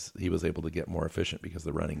because he was able to get more efficient because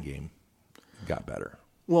the running game got better.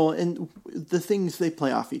 Well, and the things, they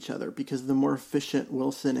play off each other, because the more efficient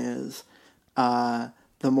Wilson is, the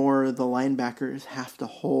more the linebackers have to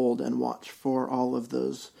hold and watch for all of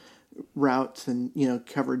those routes and,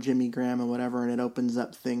 cover Jimmy Graham and whatever, and it opens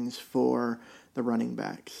up things for the running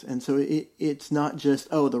backs. And so it's not just,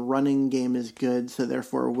 the running game is good, so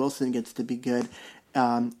therefore Wilson gets to be good.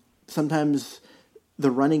 Sometimes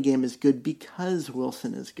the running game is good because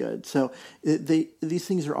Wilson is good. So these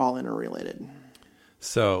things are all interrelated.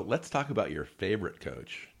 So let's talk about your favorite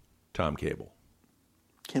coach, Tom Cable.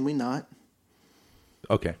 Can we not?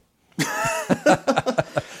 Okay.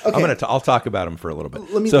 Okay. I'll talk about him for a little bit.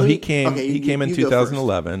 He came in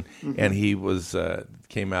 2011, and he was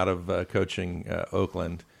came out of coaching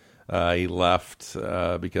Oakland. He left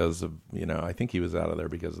because of I think he was out of there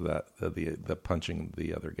because of that the punching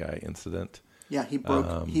the other guy incident. Yeah, he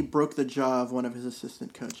broke the jaw of one of his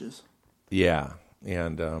assistant coaches. Yeah,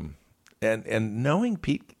 and knowing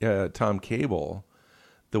Tom Cable,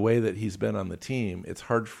 the way that he's been on the team, it's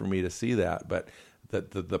hard for me to see that, but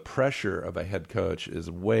the pressure of a head coach is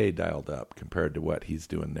way dialed up compared to what he's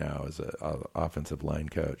doing now as a offensive line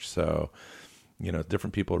coach. So,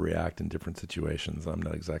 different people react in different situations. I'm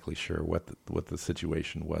not exactly sure what the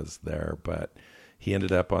situation was there, but he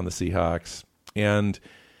ended up on the Seahawks, and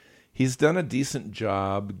he's done a decent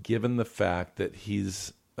job given the fact that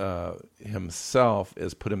he's himself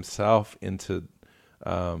has put himself into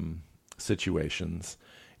situations,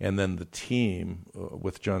 and then the team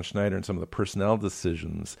with John Schneider and some of the personnel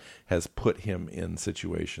decisions has put him in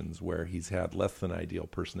situations where he's had less than ideal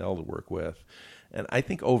personnel to work with. And I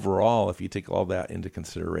think overall, if you take all that into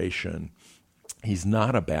consideration, he's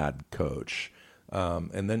not a bad coach.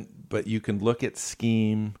 But you can look at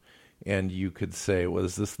scheme, and you could say, well,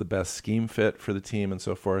 is this the best scheme fit for the team and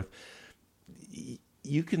so forth?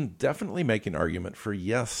 You can definitely make an argument for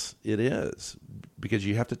yes, it is, because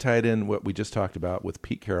you have to tie it in what we just talked about with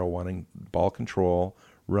Pete Carroll wanting ball control,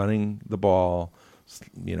 running the ball,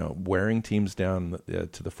 wearing teams down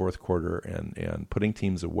to the fourth quarter and putting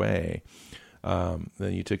teams away. Then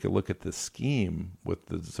you take a look at the scheme with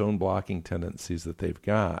the zone blocking tendencies that they've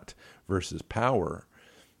got versus power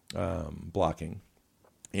blocking,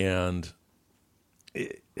 and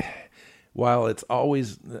while it's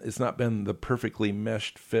not been the perfectly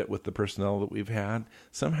meshed fit with the personnel that we've had,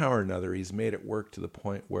 somehow or another he's made it work to the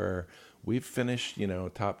point where we've finished,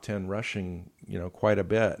 top 10 rushing, quite a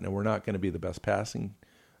bit, and we're not going to be the best passing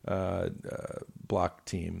block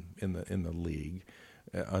team in the league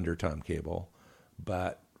under Tom Cable,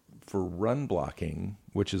 but for run blocking,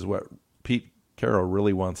 which is what Pete Carroll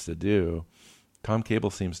really wants to do, Tom Cable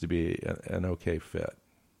seems to be an okay fit.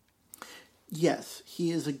 Yes,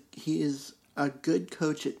 he is a good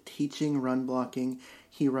coach at teaching run blocking.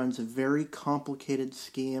 He runs a very complicated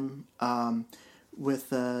scheme with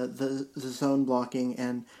the zone blocking.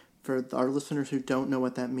 And for our listeners who don't know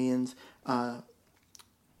what that means,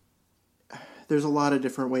 there's a lot of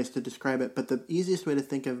different ways to describe it. But the easiest way to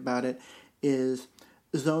think about it is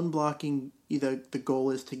zone blocking. The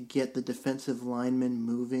goal is to get the defensive linemen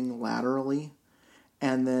moving laterally,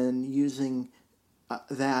 and then using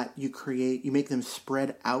that you make them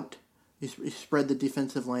spread out. You spread the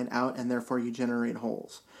defensive line out, and therefore you generate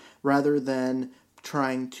holes, rather than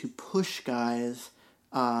trying to push guys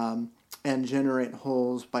and generate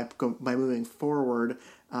holes by moving forward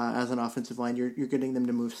as an offensive line. You're getting them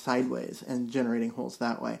to move sideways and generating holes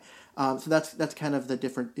that way. So that's kind of the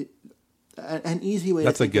different. An easy way.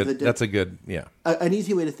 An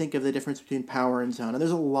easy way to think of the difference between power and zone, and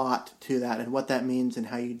there's a lot to that and what that means and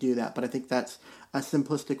how you do that. But I think that's a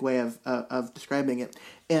simplistic way of describing it.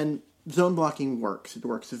 And zone blocking works. It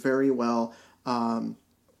works very well.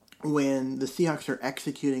 When the Seahawks are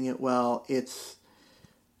executing it well, it's,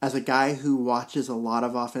 as a guy who watches a lot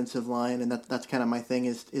of offensive line, and that's kind of my thing,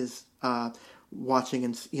 is watching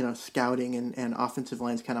and scouting and offensive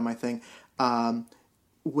line is kind of my thing.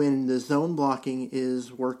 When the zone blocking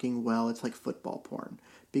is working well, it's like football porn,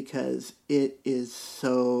 because it is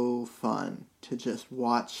so fun to just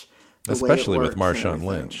watch the way it especially with works and Marshawn everything.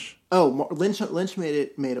 Lynch. Oh, Lynch made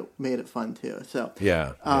it fun too. So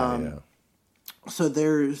Yeah. So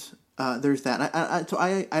there's that. So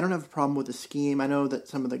I don't have a problem with the scheme. I know that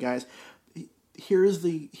some of the guys. Here's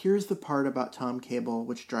the part about Tom Cable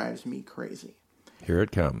which drives me crazy. Here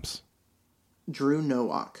it comes. Drew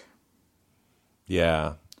Nowak.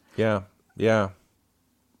 Yeah.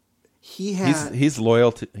 He's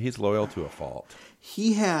loyal to a fault.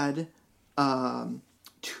 He had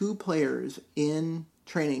 2 players in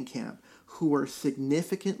training camp who were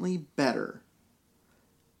significantly better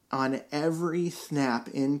on every snap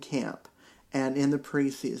in camp and in the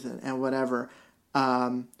preseason and whatever.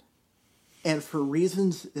 And for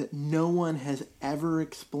reasons that no one has ever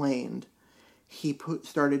explained, he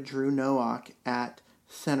started Drew Nowak at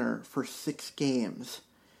center for 6 games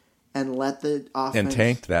and let the offense... And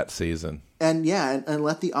tanked that season. And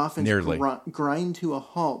let the offense Nearly. grind to a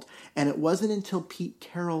halt. And it wasn't until Pete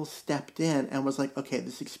Carroll stepped in and was like, okay,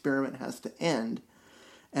 this experiment has to end.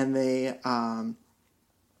 And they,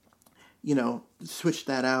 switched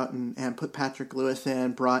that out and put Patrick Lewis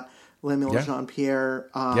in, brought Lemuel Jean-Pierre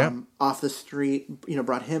off the street,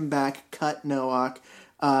 brought him back, cut Nowak.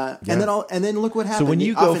 And then look what happened. So when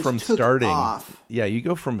you go from starting, off. you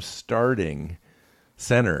go from starting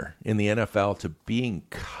center in the NFL to being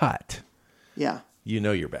cut. Yeah.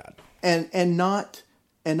 You're bad. And not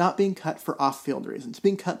being cut for off-field reasons.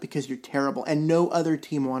 Being cut because you're terrible and no other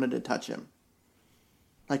team wanted to touch him.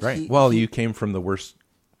 Like right. You came from the worst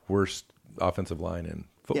offensive line in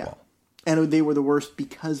football. Yeah. And they were the worst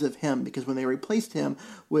because of him. Because when they replaced him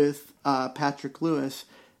with Patrick Lewis,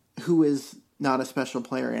 who is not a special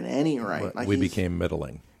player in any right. We became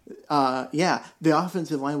middling. The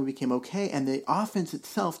offensive line became okay, and the offense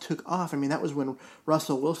itself took off. I mean, that was when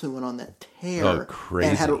Russell Wilson went on that tear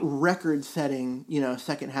and had a record-setting,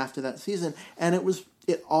 second half to that season. And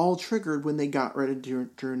it all triggered when they got rid of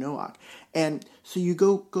Drew Nowak. And so you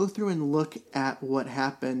go through and look at what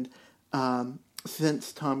happened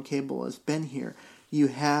since Tom Cable has been here. You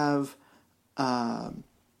have, J.R.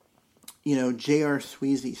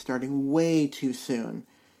 Sweezy starting way too soon.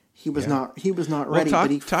 He was not ready,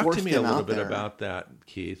 but he talk forced to me him a little out bit there. about that,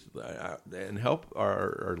 Keith, and help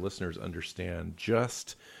our listeners understand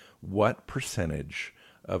just what percentage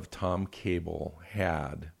of Tom Cable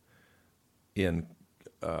had in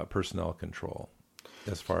personnel control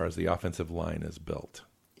as far as the offensive line is built.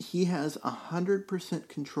 He has 100%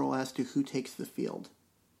 control as to who takes the field.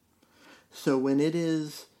 So when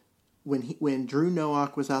Drew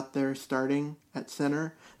Nowak was out there starting at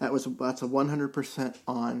center, that's a 100%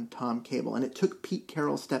 on Tom Cable, and it took Pete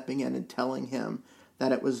Carroll stepping in and telling him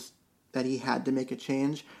that he had to make a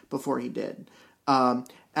change before he did.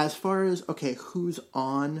 As far as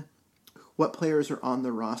what players are on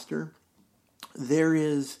the roster, there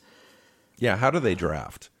is. Yeah, how do they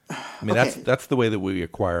draft? I mean, that's the way that we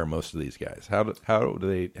acquire most of these guys. How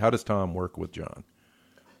does Tom work with John?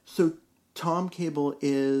 So Tom Cable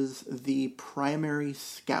is the primary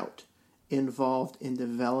scout involved in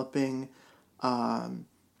developing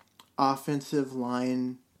offensive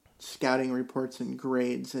line scouting reports and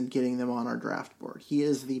grades and getting them on our draft board. He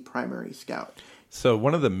is the primary scout. So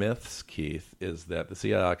one of the myths, Keith, is that the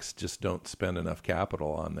Seahawks just don't spend enough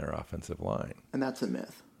capital on their offensive line. And that's a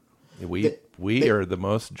myth. We are the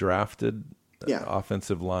most drafted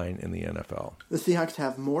offensive line in the NFL. The Seahawks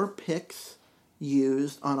have more picks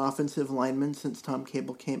used on offensive linemen since Tom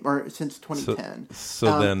Cable came, or since 2010.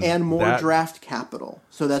 And more draft capital.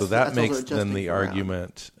 So that makes then the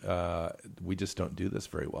argument we just don't do this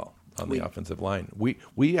very well on the offensive line.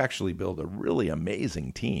 We actually build a really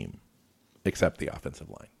amazing team, except the offensive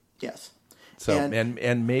line. Yes. So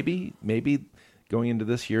and maybe going into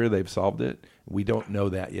this year they've solved it. We don't know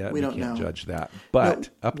that yet. We can't judge that. But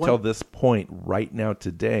till this point, right now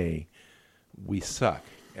today, we suck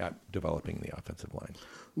at developing the offensive line.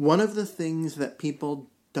 One of the things that people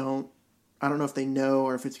I don't know if they know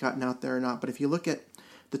or if it's gotten out there or not, but if you look at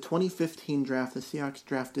the 2015 draft, the Seahawks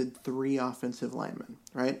drafted 3 offensive linemen,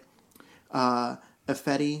 right?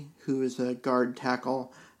 Ifedi, who is a guard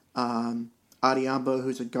tackle, Adiambo,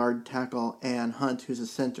 who's a guard tackle, and Hunt, who's a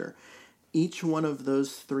center. Each one of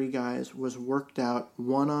those 3 guys was worked out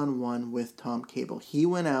one-on-one with Tom Cable. He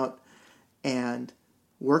went out and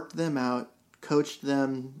worked them out, coached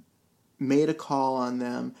them, made a call on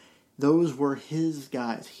them. Those were his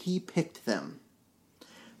guys. He picked them.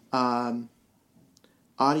 Adiambo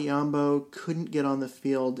couldn't get on the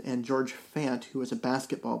field, and George Fant, who was a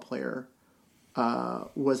basketball player,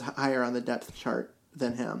 was higher on the depth chart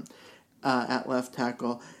than him at left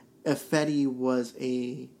tackle. Ifedi was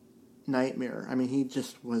a nightmare. I mean, he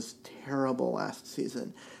just was terrible last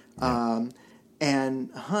season.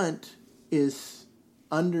 And Hunt is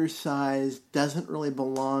undersized, doesn't really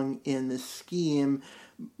belong in the scheme.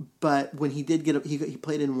 But when he did he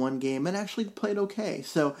played in one game and actually played okay.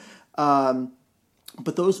 So,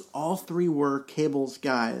 but those all three were Cable's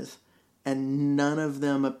guys, and none of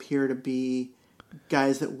them appear to be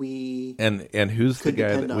guys that we and who's the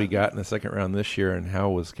guy that we on. got in the second round this year, and how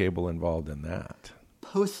was Cable involved in that?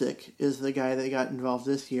 Posick is the guy that got involved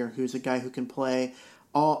this year, who's a guy who can play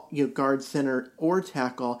all guard, center, or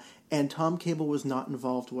tackle. And Tom Cable was not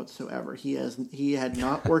involved whatsoever. He had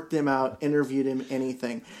not worked him out, interviewed him,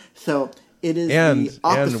 anything. So it is the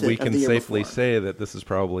opposite. And we can of the year safely before. say that this is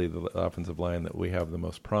probably the offensive line that we have the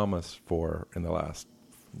most promise for in the last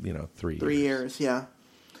 3 years. 3 years, yeah.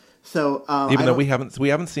 So even though we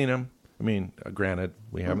haven't seen him. I mean, granted,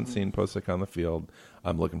 we haven't seen Posick on the field.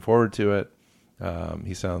 I'm looking forward to it.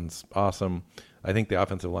 He sounds awesome. I think the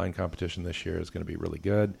offensive line competition this year is going to be really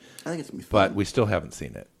good. I think it's going to be fun. But we still haven't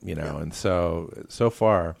seen it, Yeah. And so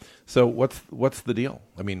far. So what's the deal?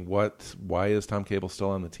 I mean, why is Tom Cable still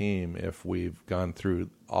on the team if we've gone through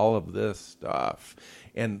all of this stuff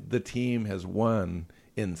and the team has won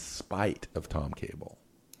in spite of Tom Cable?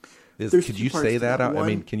 Could you say that? I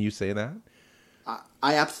mean, can you say that?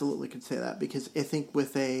 I absolutely could say that, because I think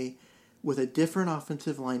with a different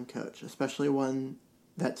offensive line coach, especially one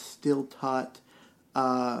that's still taught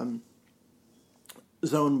zone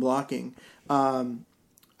blocking,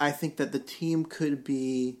 I think that the team could have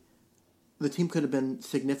been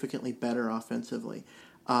significantly better offensively.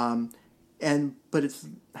 But it's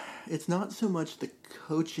not so much the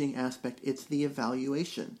coaching aspect; it's the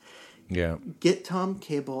evaluation. Yeah. Get Tom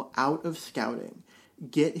Cable out of scouting.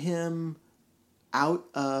 Get him out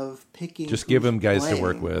of picking. Just give him guys to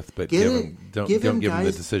work with, but don't give him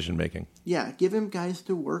the decision making. Yeah, give him guys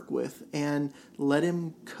to work with and let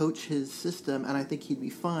him coach his system, and I think he'd be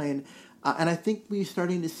fine. And I think we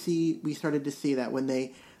started to see that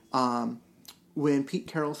when Pete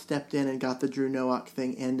Carroll stepped in and got the Drew Nowak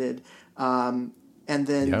thing ended. And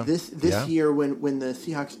then this year when the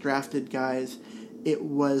Seahawks drafted guys, it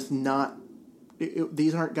was not.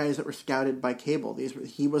 These aren't guys that were scouted by Cable.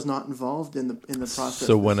 He was not involved in the process.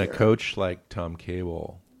 So when a coach like Tom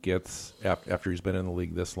Cable gets after he's been in the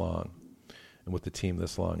league this long and with the team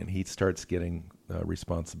this long, and he starts getting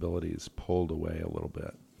responsibilities pulled away a little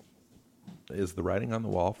bit, is the writing on the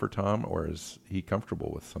wall for Tom, or is he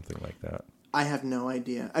comfortable with something like that? I have no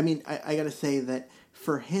idea. I mean, I got to say that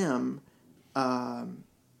for him,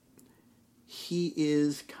 he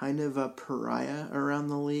is kind of a pariah around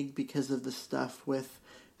the league because of the stuff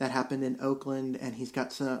that happened in Oakland, and he's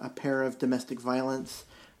got a pair of domestic violence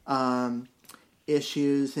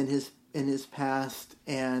issues in his past,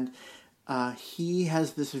 and he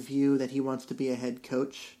has this view that he wants to be a head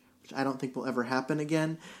coach, which I don't think will ever happen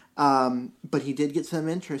again. But he did get some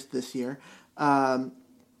interest this year. I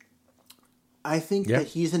think that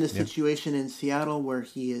he's in a situation in Seattle where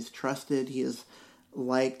he is trusted, he is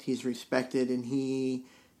liked, he's respected, and he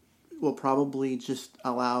will probably just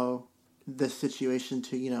allow the situation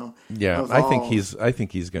to evolve. I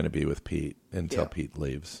think he's going to be with Pete until Pete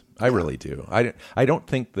leaves. I really do. I don't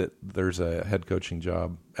think that there's a head coaching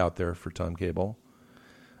job out there for Tom Cable.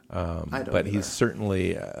 But he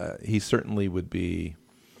certainly would be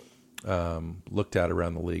looked at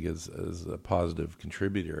around the league as a positive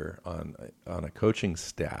contributor on a coaching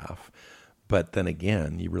staff. But then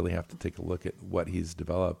again, you really have to take a look at what he's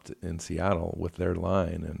developed in Seattle with their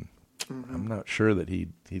line, and I'm not sure that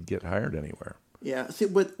he'd get hired anywhere. Yeah. See,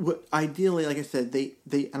 what ideally, like I said, they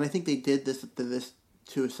and I think they did this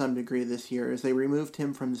to some degree this year, is they removed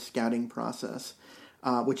him from the scouting process,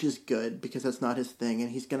 which is good because that's not his thing,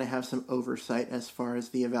 and he's going to have some oversight as far as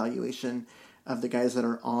the evaluation of the guys that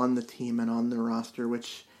are on the team and on the roster,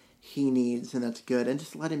 which he needs, and that's good. And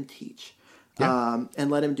just let him teach,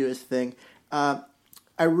 and let him do his thing. I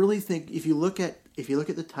really think if you look at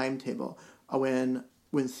the timetable, when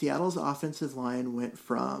Seattle's offensive line went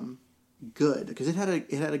from good, because it had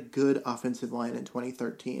a good offensive line in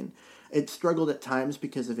 2013, it struggled at times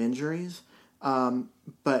because of injuries,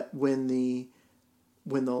 but when the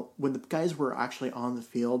guys were actually on the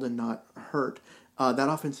field and not hurt, that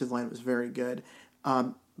offensive line was very good.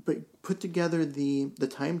 But put together the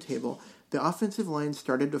timetable, the offensive line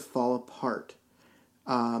started to fall apart.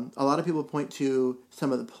 A lot of people point to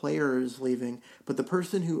some of the players leaving, but the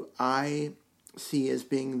person who I see as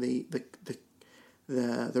being the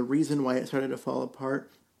reason why it started to fall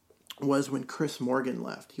apart was when Chris Morgan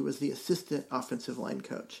left. He was the assistant offensive line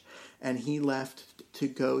coach, and he left to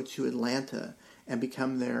go to Atlanta and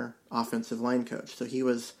become their offensive line coach. So he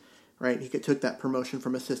was right? He took that promotion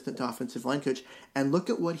from assistant to offensive line coach, and look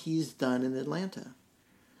at what he's done in Atlanta.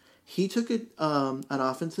 He took an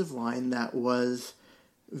offensive line that was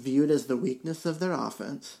viewed as the weakness of their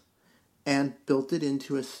offense and built it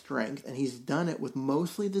into a strength, and he's done it with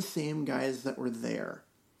mostly the same guys that were there.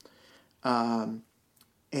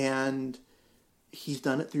 And he's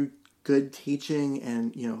done it through good teaching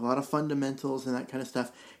and, a lot of fundamentals and that kind of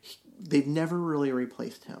stuff. They've never really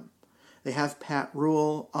replaced him. They have Pat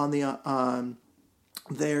Rule on the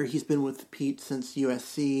there. He's been with Pete since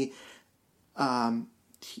USC.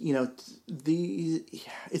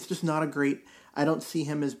 It's just not a great. I don't see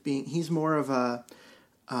him as being. He's more of a.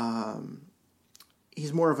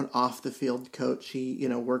 He's more of an off the field coach. He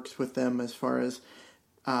works with them as far as.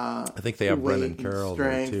 I think they have Brennan Carroll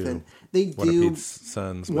there too. And they one do of Pete's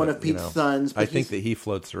sons. One of Pete's sons. I think that he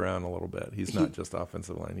floats around a little bit. He's not just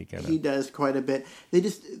offensive line. He does quite a bit.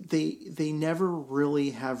 They never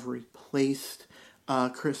really have replaced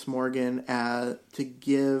Chris Morgan to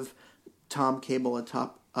give Tom Cable a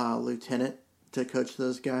top lieutenant to coach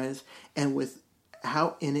those guys, and with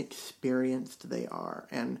how inexperienced they are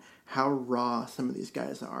and how raw some of these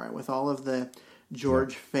guys are, and with all of the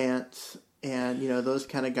George Fants. And, those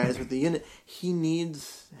kind of guys with the unit, he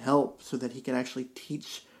needs help so that he can actually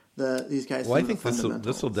teach these guys. Well, I think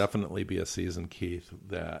this will definitely be a season, Keith,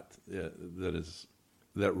 that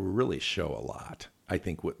will really show a lot, I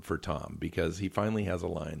think, for Tom, because he finally has a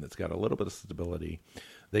line that's got a little bit of stability.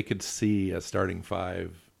 They could see a starting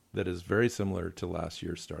five that is very similar to last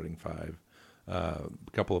year's starting five. A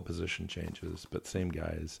couple of position changes, but same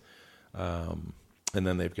guys. And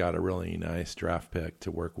then they've got a really nice draft pick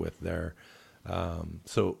to work with there.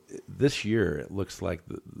 So this year, it looks like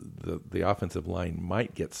the offensive line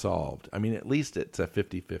might get solved. I mean, at least it's a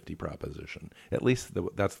 50-50 proposition. At least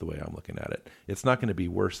that's the way I'm looking at it. It's not going to be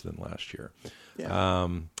worse than last year. Yeah.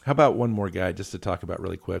 How about one more guy just to talk about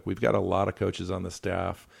really quick? We've got a lot of coaches on the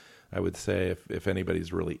staff. I would say if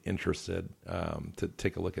anybody's really interested to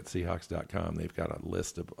take a look at Seahawks.com, they've got a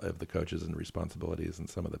list of the coaches and responsibilities and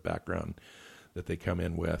some of the background that they come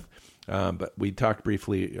in with. But we talked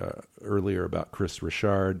briefly earlier about Chris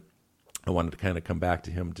Richard. I wanted to kind of come back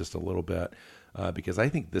to him just a little bit because I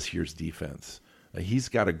think this year's defense, he's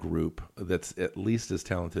got a group that's at least as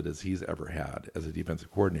talented as he's ever had as a defensive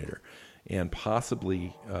coordinator, and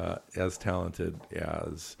possibly as talented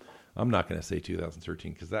as, I'm not going to say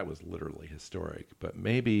 2013 because that was literally historic, but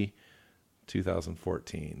maybe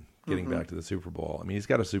 2014, getting back to the Super Bowl. I mean, he's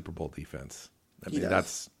got a Super Bowl defense. I mean,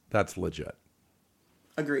 that's legit.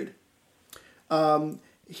 Agreed.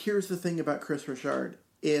 Here's the thing about Chris Richard.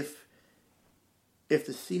 If the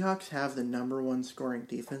Seahawks have the number one scoring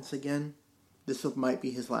defense again, this might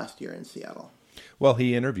be his last year in Seattle. Well,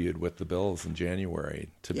 he interviewed with the Bills in January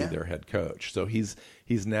to be their head coach. So he's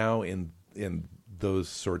now in those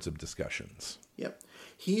sorts of discussions. Yep.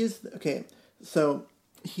 He is okay. So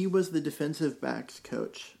he was the defensive backs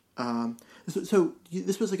coach. So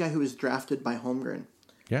this was a guy who was drafted by Holmgren.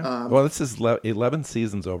 Yeah. Well, this is 11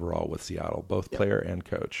 seasons overall with Seattle, both player and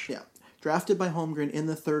coach. Yeah. Drafted by Holmgren in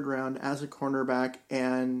the third round as a cornerback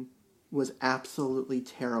and was absolutely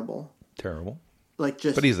terrible. But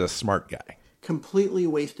he's a smart guy. Completely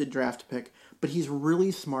wasted draft pick. But he's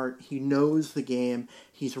really smart. He knows the game.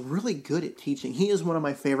 He's really good at teaching. He is one of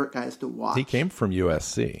my favorite guys to watch. He came from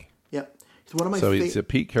USC. Yep. He's one of my he's a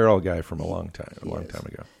Pete Carroll guy from a long time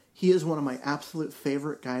ago. He is one of my absolute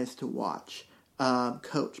favorite guys to watch.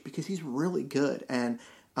 Coach, because he's really good and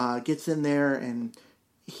gets in there and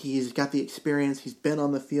he's got the experience. He's been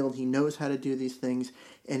on the field. He knows how to do these things,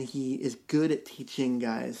 and he is good at teaching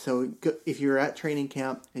guys. So if you're at training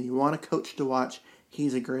camp and you want a coach to watch,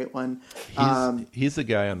 he's a great one. He's a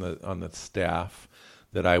guy on the staff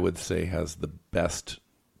that I would say has the best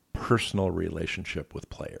personal relationship with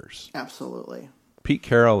players. Absolutely. Pete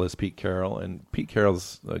Carroll is Pete Carroll, and Pete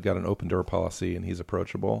Carroll's got an open door policy, and he's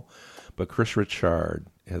approachable. But Chris Richard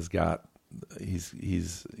has got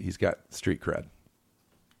he's got street cred.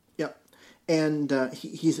 Yep, and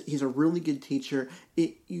he's a really good teacher.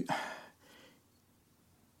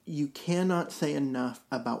 You cannot say enough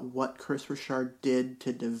about what Chris Richard did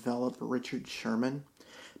to develop Richard Sherman,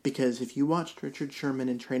 because if you watched Richard Sherman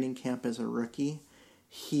in training camp as a rookie,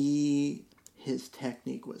 his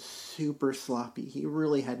technique was super sloppy. He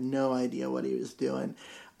really had no idea what he was doing.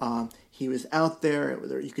 He was out there.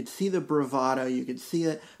 You could see the bravado. You could see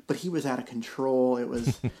it, but he was out of control. It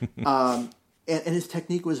was, and his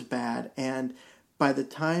technique was bad. And by the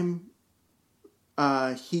time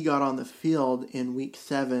he got on the field in week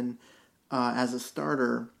 7 as a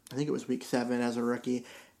starter, I think it was week 7 as a rookie,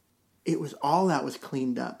 all that was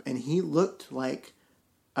cleaned up, and he looked like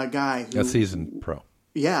a guy who... A seasoned pro.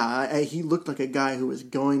 Yeah, he looked like a guy who was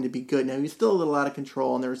going to be good. Now, he's still a little out of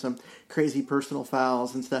control, and there were some crazy personal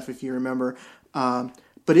fouls and stuff, if you remember.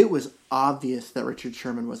 But it was obvious that Richard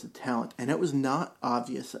Sherman was a talent, and it was not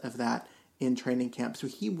obvious of that in training camp. So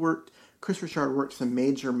Chris Richard worked some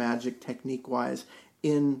major magic technique-wise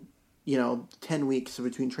in, 10 weeks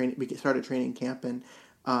between training. We started training camp, and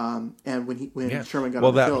when Sherman got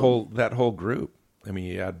on the field. that whole group. I mean,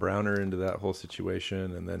 you add Browner into that whole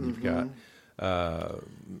situation, and then you've got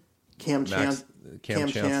Cam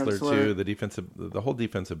Chancellor too. The whole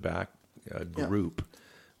defensive back group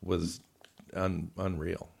was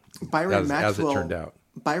unreal. As it turned out.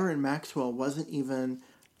 Byron Maxwell wasn't even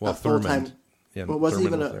a full-time. I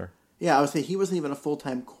would say he wasn't even a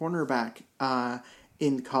full-time cornerback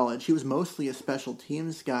in college. He was mostly a special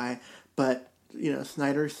teams guy, but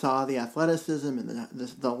Snyder saw the athleticism and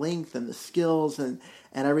the length and the skills and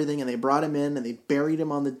everything, and they brought him in and they buried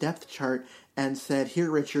him on the depth chart and said,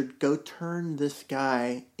 "Here, Richard, go turn this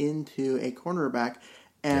guy into a cornerback,"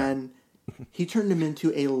 and he turned him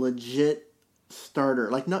into a legit starter.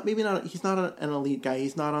 Like, he's not an elite guy.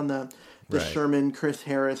 He's not on the Sherman, Chris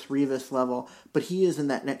Harris, Revis level, but he is in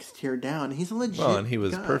that next tier down. He's a legit guy. Well, and he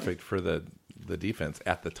was perfect for the defense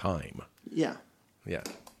at the time. Yeah. Yeah.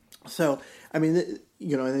 So, I mean, and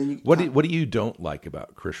then what do you don't like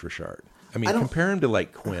about Chris Richard? I mean, compare him to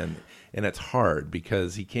like Quinn, and it's hard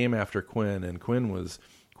because he came after Quinn, and Quinn was,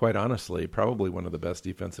 quite honestly, probably one of the best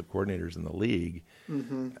defensive coordinators in the league.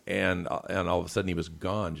 Mm-hmm. And all of a sudden he was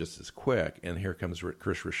gone just as quick. And here comes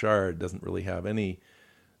Chris Richard, doesn't really have any,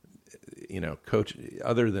 coach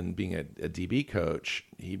other than being a DB coach.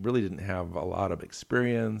 He really didn't have a lot of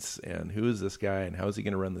experience. And who is this guy? And how is he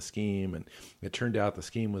going to run the scheme? And it turned out the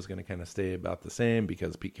scheme was going to kind of stay about the same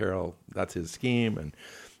because Pete Carroll, that's his scheme. And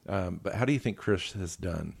but how do you think Chris has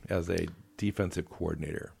done as a defensive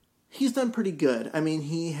coordinator? He's done pretty good. I mean,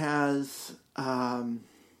 he has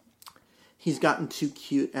he's gotten too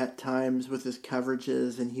cute at times with his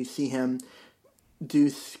coverages, and you see him do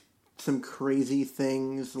some crazy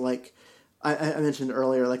things. Like I mentioned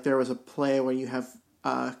earlier, like there was a play where you have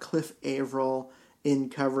Cliff Averill in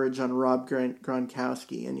coverage on Rob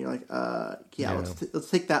Gronkowski, and you're like, let's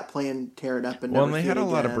take that play and tear it up. And they had a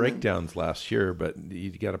lot of breakdowns last year, but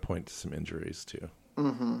you got to point to some injuries too.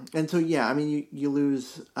 Mm-hmm. And so, I mean, you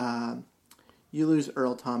lose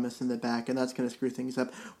Earl Thomas in the back, and that's going to screw things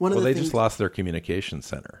up. They just lost their communication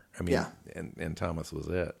center. I mean, and Thomas was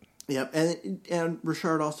it. Yep, and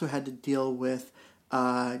Richard also had to deal with,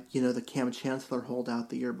 the Cam Chancellor holdout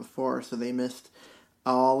the year before, so they missed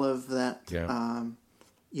all of that. Yeah.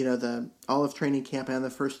 All of training camp and the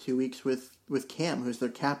first 2 weeks with Cam, who's their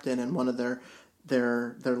captain and one of their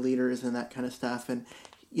leaders and that kind of stuff, and.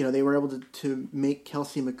 They were able to make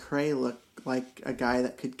Kelsey McRae look like a guy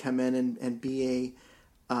that could come in and be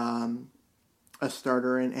a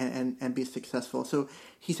starter and be successful. So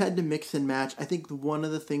he's had to mix and match. I think one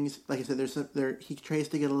of the things, like I said, he tries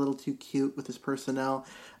to get a little too cute with his personnel.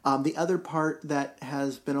 The other part that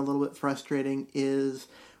has been a little bit frustrating is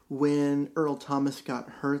when Earl Thomas got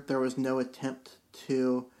hurt, there was no attempt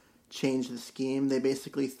to change the scheme. They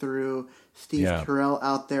basically threw Steve Carell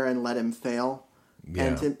out there and let him fail.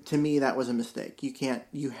 Yeah. And to me, that was a mistake.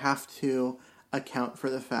 You have to account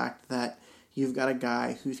for the fact that you've got a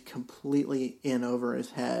guy who's completely in over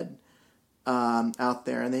his head out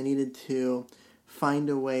there, and they needed to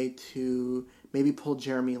find a way to maybe pull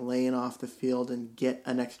Jeremy Lane off the field and get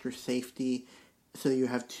an extra safety so you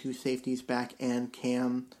have two safeties back and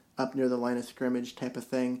Cam up near the line of scrimmage type of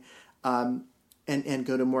thing, and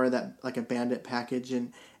go to more of that, like a bandit package,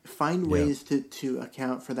 and find ways to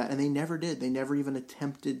account for that. And they never did. They never even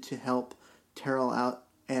attempted to help Terrell out,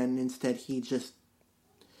 and instead he just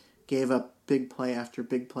gave up big play after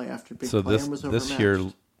big play after big play and was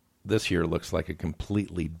overmatched. This year looks like a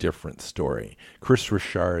completely different story. Chris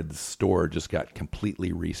Richard's store just got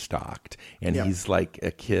completely restocked, and he's like a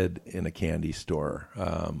kid in a candy store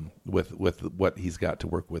with what he's got to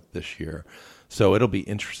work with this year. So it'll be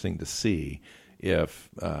interesting to see if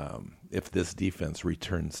this defense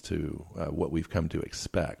returns to what we've come to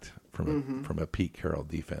expect from a Pete Carroll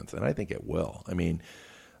defense, and I think it will. I mean,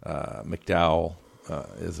 McDowell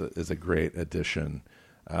is a great addition.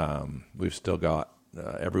 We've still got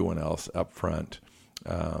everyone else up front.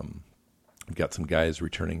 We've got some guys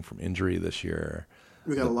returning from injury this year.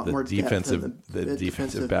 We got a lot more defensive. The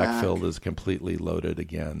defensive backfield is completely loaded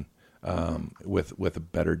again with a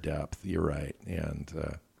better depth. You're right,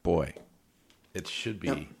 and boy. It should be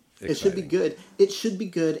exciting. It should be good. It should be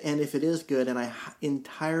good, and if it is good, and I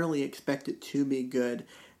entirely expect it to be good,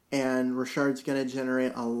 and Richard's going to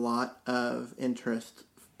generate a lot of interest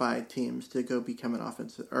by teams to go become an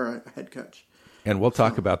offensive or a head coach. And we'll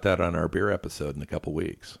talk about that on our beer episode in a couple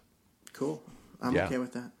weeks. Cool. I'm okay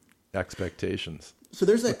with that. Expectations. So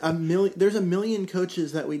there's a million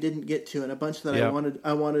coaches that we didn't get to, and a bunch that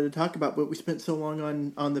I wanted to talk about, but we spent so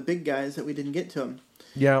long on the big guys that we didn't get to them.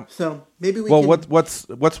 Yeah. So maybe we. Well,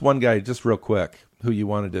 what's one guy, just real quick, who you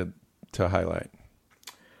wanted to highlight?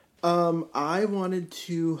 I wanted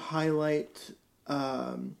to highlight.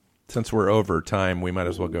 Since we're over time, we might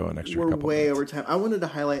as well go an extra couple. We're way minutes. over time. I wanted to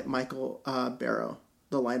highlight Michael Barrow,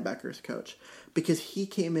 the linebackers coach, because he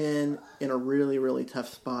came in a really, really tough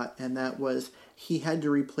spot, and that was he had to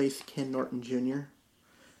replace Ken Norton Jr.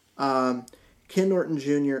 Ken Norton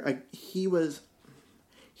Jr. He was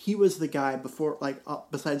the guy before,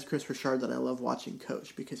 besides Chris Richard, that I love watching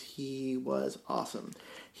coach because he was awesome.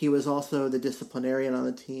 He was also the disciplinarian on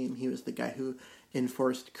the team. He was the guy who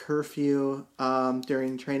enforced curfew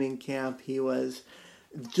during training camp. He was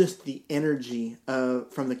just the energy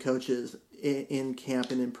from the coaches in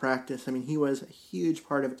camp and in practice. I mean, he was a huge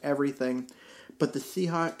part of everything. But the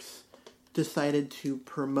Seahawks decided to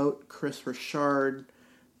promote Chris Richard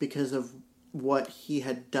because of what he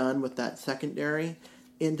had done with that secondary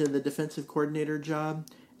into the defensive coordinator job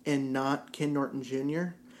and not Ken Norton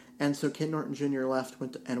Jr. And so Ken Norton Jr.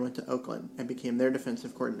 went to Oakland and became their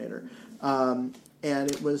defensive coordinator. And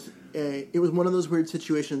it was one of those weird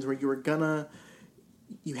situations where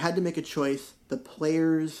you had to make a choice. The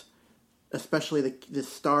players, especially the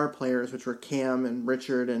star players, which were Cam and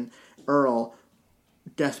Richard and Earl,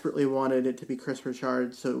 desperately wanted it to be Chris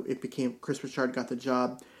Richard, so it became Chris Richard got the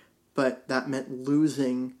job. But that meant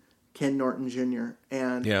losing Ken Norton Jr.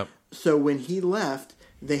 And so when he left,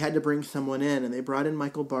 they had to bring someone in, and they brought in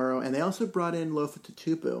Michael Barrow, and they also brought in Lofa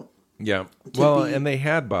Tatupu. Yeah. Well, and they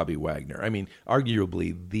had Bobby Wagner. I mean,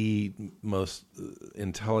 arguably the most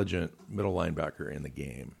intelligent middle linebacker in the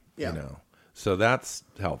game. Yeah. So that's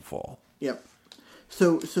helpful. Yep.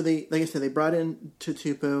 So they, like I said, they brought in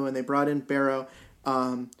Tatupu and they brought in Barrow,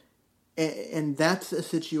 and that's a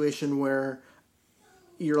situation where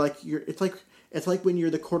it's like when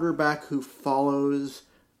you're the quarterback who follows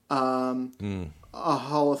a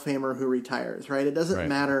Hall of Famer who retires, right? It doesn't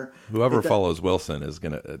matter. Whoever follows Wilson is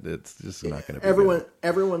it's just not gonna be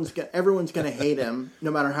everyone's gonna hate him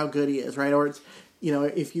no matter how good he is, right? Or it's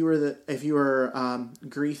if you were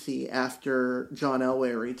Greasy after John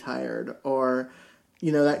Elway retired, or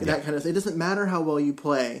that kind of thing. It doesn't matter how well you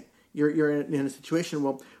play. You're in a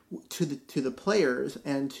situation to the players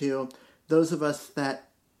and to those of us that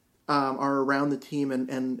are around the team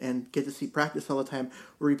and get to see practice all the time.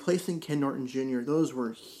 We're replacing Ken Norton Jr. Those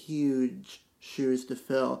were huge shoes to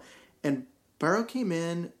fill. And Barrow came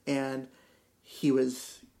in and he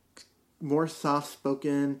was more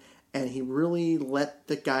soft-spoken and he really let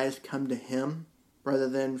the guys come to him rather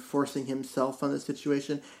than forcing himself on the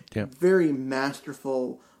situation. Yeah. Very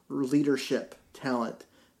masterful leadership talent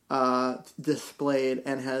displayed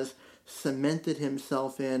and has cemented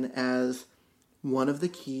himself in as one of the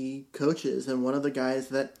key coaches and one of the guys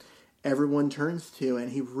that everyone turns to,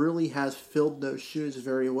 and he really has filled those shoes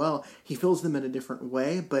very well. He fills them in a different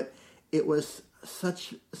way, but it was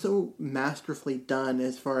so masterfully done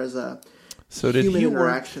as far as a human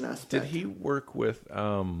interaction aspect. Did he work with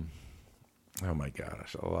oh my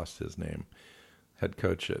gosh, I lost his name, head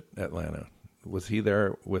coach at Atlanta? Was he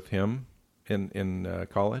there with him in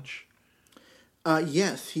college?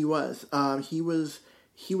 Yes, he was.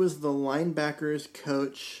 He was the linebackers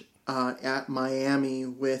coach at Miami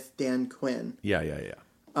with Dan Quinn. Yeah.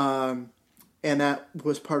 And that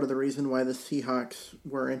was part of the reason why the Seahawks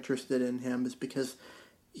were interested in him, is because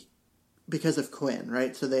of Quinn,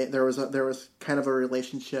 right? So there was kind of a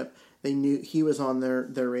relationship. They knew he was on their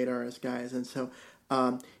radar as guys, and so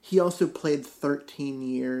he also played 13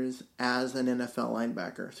 years as an NFL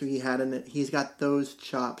linebacker. So he's got those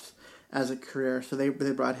chops as a career. So they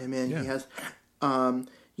brought him in. Yeah. He has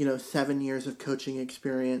 7 years of coaching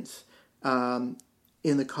experience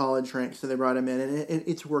in the college ranks, so they brought him in, and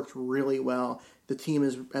it's worked really well. The team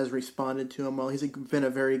has responded to him well. He's been a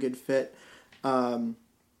very good fit, and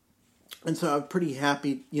so I'm pretty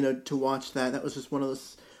happy, to watch that. That was just one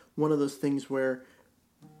of those things where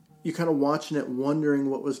you're kind of watching it, wondering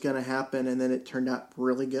what was going to happen, and then it turned out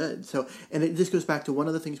really good. So, and it just goes back to one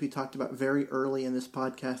of the things we talked about very early in this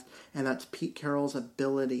podcast, and that's Pete Carroll's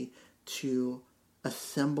ability to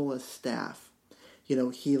assemble a staff.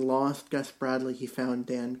 He lost Gus Bradley. He found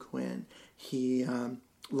Dan Quinn. He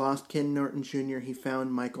lost Ken Norton Jr. He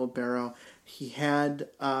found Michael Barrow. He had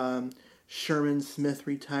Sherman Smith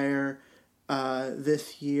retire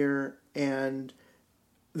this year, and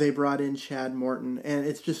they brought in Chad Morton. And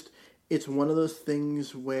it's one of those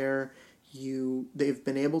things where they've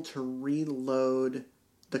been able to reload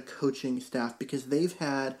the coaching staff because they've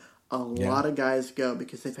had a lot of guys go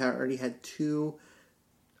because they've already had two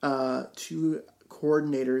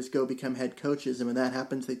coordinators go become head coaches, and when that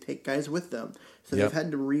happens, they take guys with them. So they've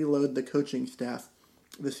had to reload the coaching staff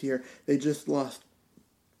this year. They just lost.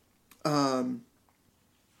 I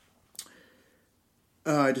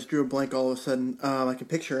just drew a blank all of a sudden. I can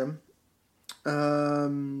picture him.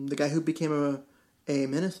 The guy who became a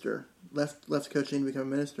minister left coaching to become a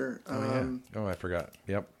minister. I forgot.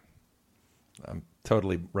 Yep, I'm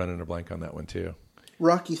totally running a blank on that one too.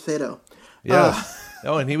 Rocky Sato. Yes.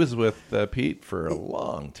 And he was with Pete for a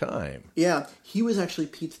long time. Yeah, he was actually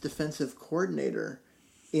Pete's defensive coordinator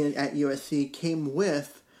at USC. Came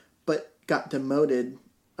with, but got demoted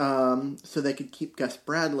so they could keep Gus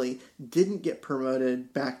Bradley. Didn't get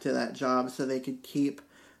promoted back to that job, so they could keep,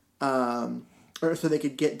 or so they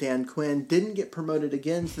could get Dan Quinn. Didn't get promoted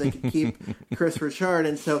again, so they could keep Chris Richard.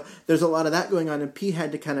 And so there's a lot of that going on, and Pete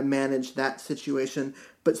had to kind of manage that situation.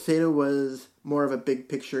 But Sato was more of a big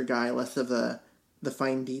picture guy, less of the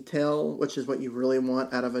fine detail, which is what you really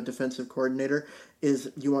want out of a defensive coordinator.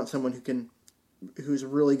 Is you want someone who's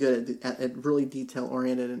really good at really detail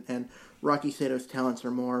oriented, and Rocky Sato's talents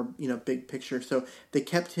are more big picture. So they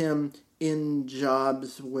kept him in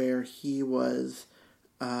jobs where he was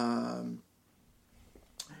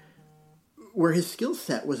where his skill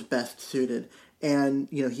set was best suited. And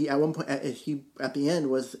he at one point he at the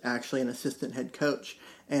end was actually an assistant head coach,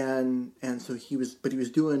 and so he was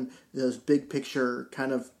doing those big picture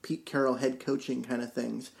kind of Pete Carroll head coaching kind of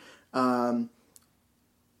things, and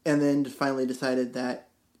then finally decided that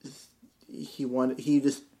he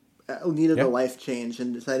just needed a life change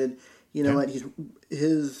and decided what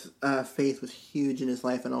his faith was huge in his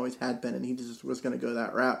life and always had been, and he just was going to go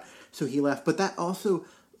that route, so he left. But that also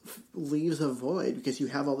leaves a void because you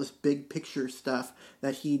have all this big picture stuff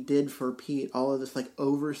that he did for Pete, all of this like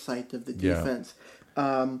oversight of the defense.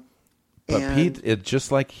 But Pete, it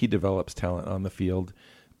just like he develops talent on the field,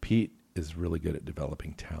 Pete is really good at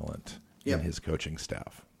developing talent in his coaching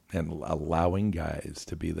staff and allowing guys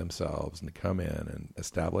to be themselves and to come in and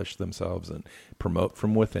establish themselves and promote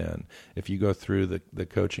from within. If you go through the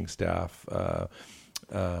coaching staff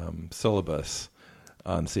syllabus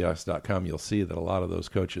on Seahawks.com, you'll see that a lot of those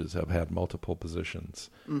coaches have had multiple positions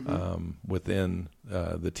within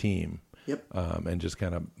the team and just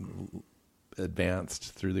kind of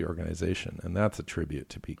advanced through the organization. And that's a tribute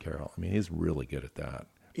to Pete Carroll. I mean, he's really good at that.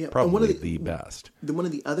 Yeah, probably the best. One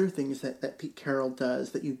of the other things that Pete Carroll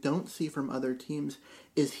does that you don't see from other teams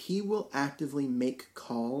is he will actively make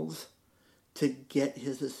calls to get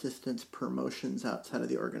his assistants promotions outside of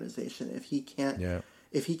the organization. If he can't...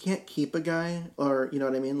 If he can't keep a guy, or you know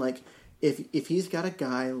what I mean, like if he's got a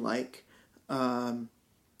guy like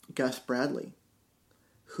Gus Bradley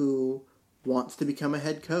who wants to become a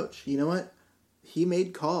head coach, you know what? He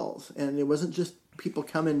made calls, and it wasn't just people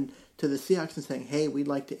coming to the Seahawks and saying, "Hey, we'd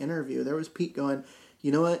like to interview." There was Pete going,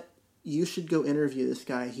 "You know what? You should go interview this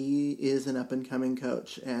guy. He is an up and coming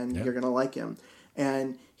coach, and you're gonna like him."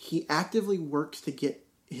 And he actively works to get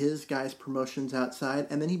his guys promotions outside,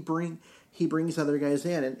 and then he brings other guys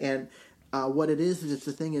in, and what it is it's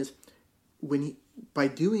the thing is by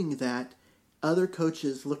doing that, other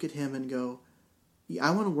coaches look at him and go,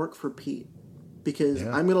 I want to work for Pete because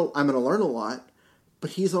I'm gonna learn a lot,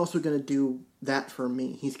 but he's also gonna do that for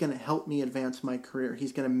me. He's gonna help me advance my career.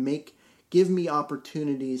 He's gonna give me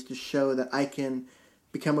opportunities to show that I can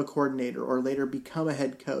become a coordinator or later become a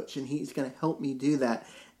head coach, and he's gonna help me do that.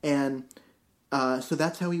 And so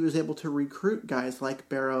that's how he was able to recruit guys like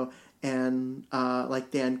Barrow and like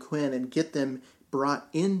Dan Quinn and get them brought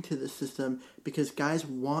into the system because guys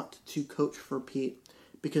want to coach for Pete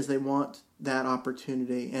because they want that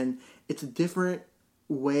opportunity. And it's a different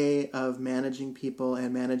way of managing people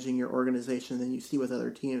and managing your organization than you see with other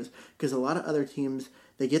teams, because a lot of other teams,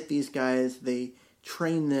 they get these guys, they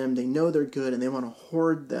train them, they know they're good, and they want to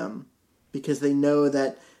hoard them because they know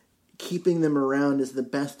that keeping them around is the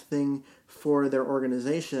best thing for their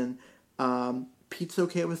organization. Pete's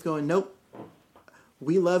okay with going, nope,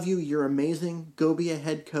 we love you, you're amazing, go be a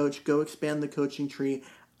head coach, go expand the coaching tree,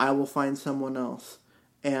 I will find someone else.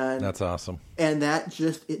 And that's awesome. And it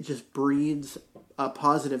just breeds a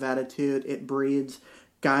positive attitude. It breeds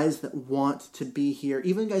guys that want to be here,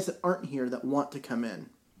 even guys that aren't here that want to come in.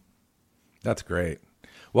 That's great.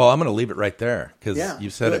 Well, I'm going to leave it right there because you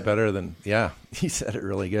said good. It better than, you said it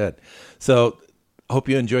really good. So I hope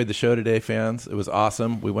you enjoyed the show today, fans. It was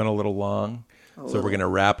awesome. We went a little long. So we're going to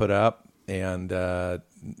wrap it up, and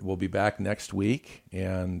we'll be back next week.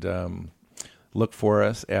 And look for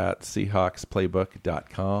us at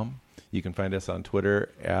SeahawksPlaybook.com. You can find us on Twitter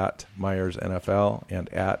at Myers NFL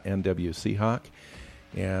and at NW Seahawk.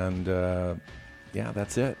 And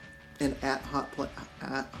that's it. And at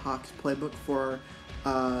Hawks Playbook for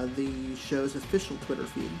the show's official Twitter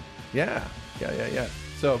feed. Yeah.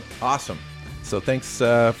 So awesome. So thanks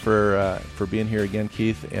for being here again,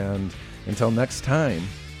 Keith. And until next time,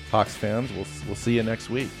 Hawks fans, we'll see you next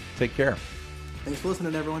week. Take care. Thanks for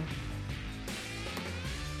listening, everyone.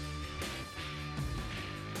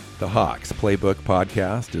 The Hawks Playbook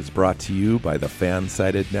Podcast is brought to you by the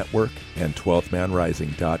Fansided Network and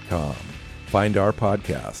 12thmanrising.com. Find our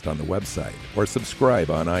podcast on the website or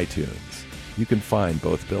subscribe on iTunes. You can find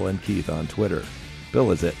both Bill and Keith on Twitter.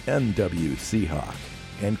 Bill is at NW Seahawk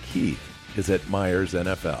and Keith is at Myers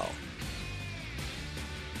NFL.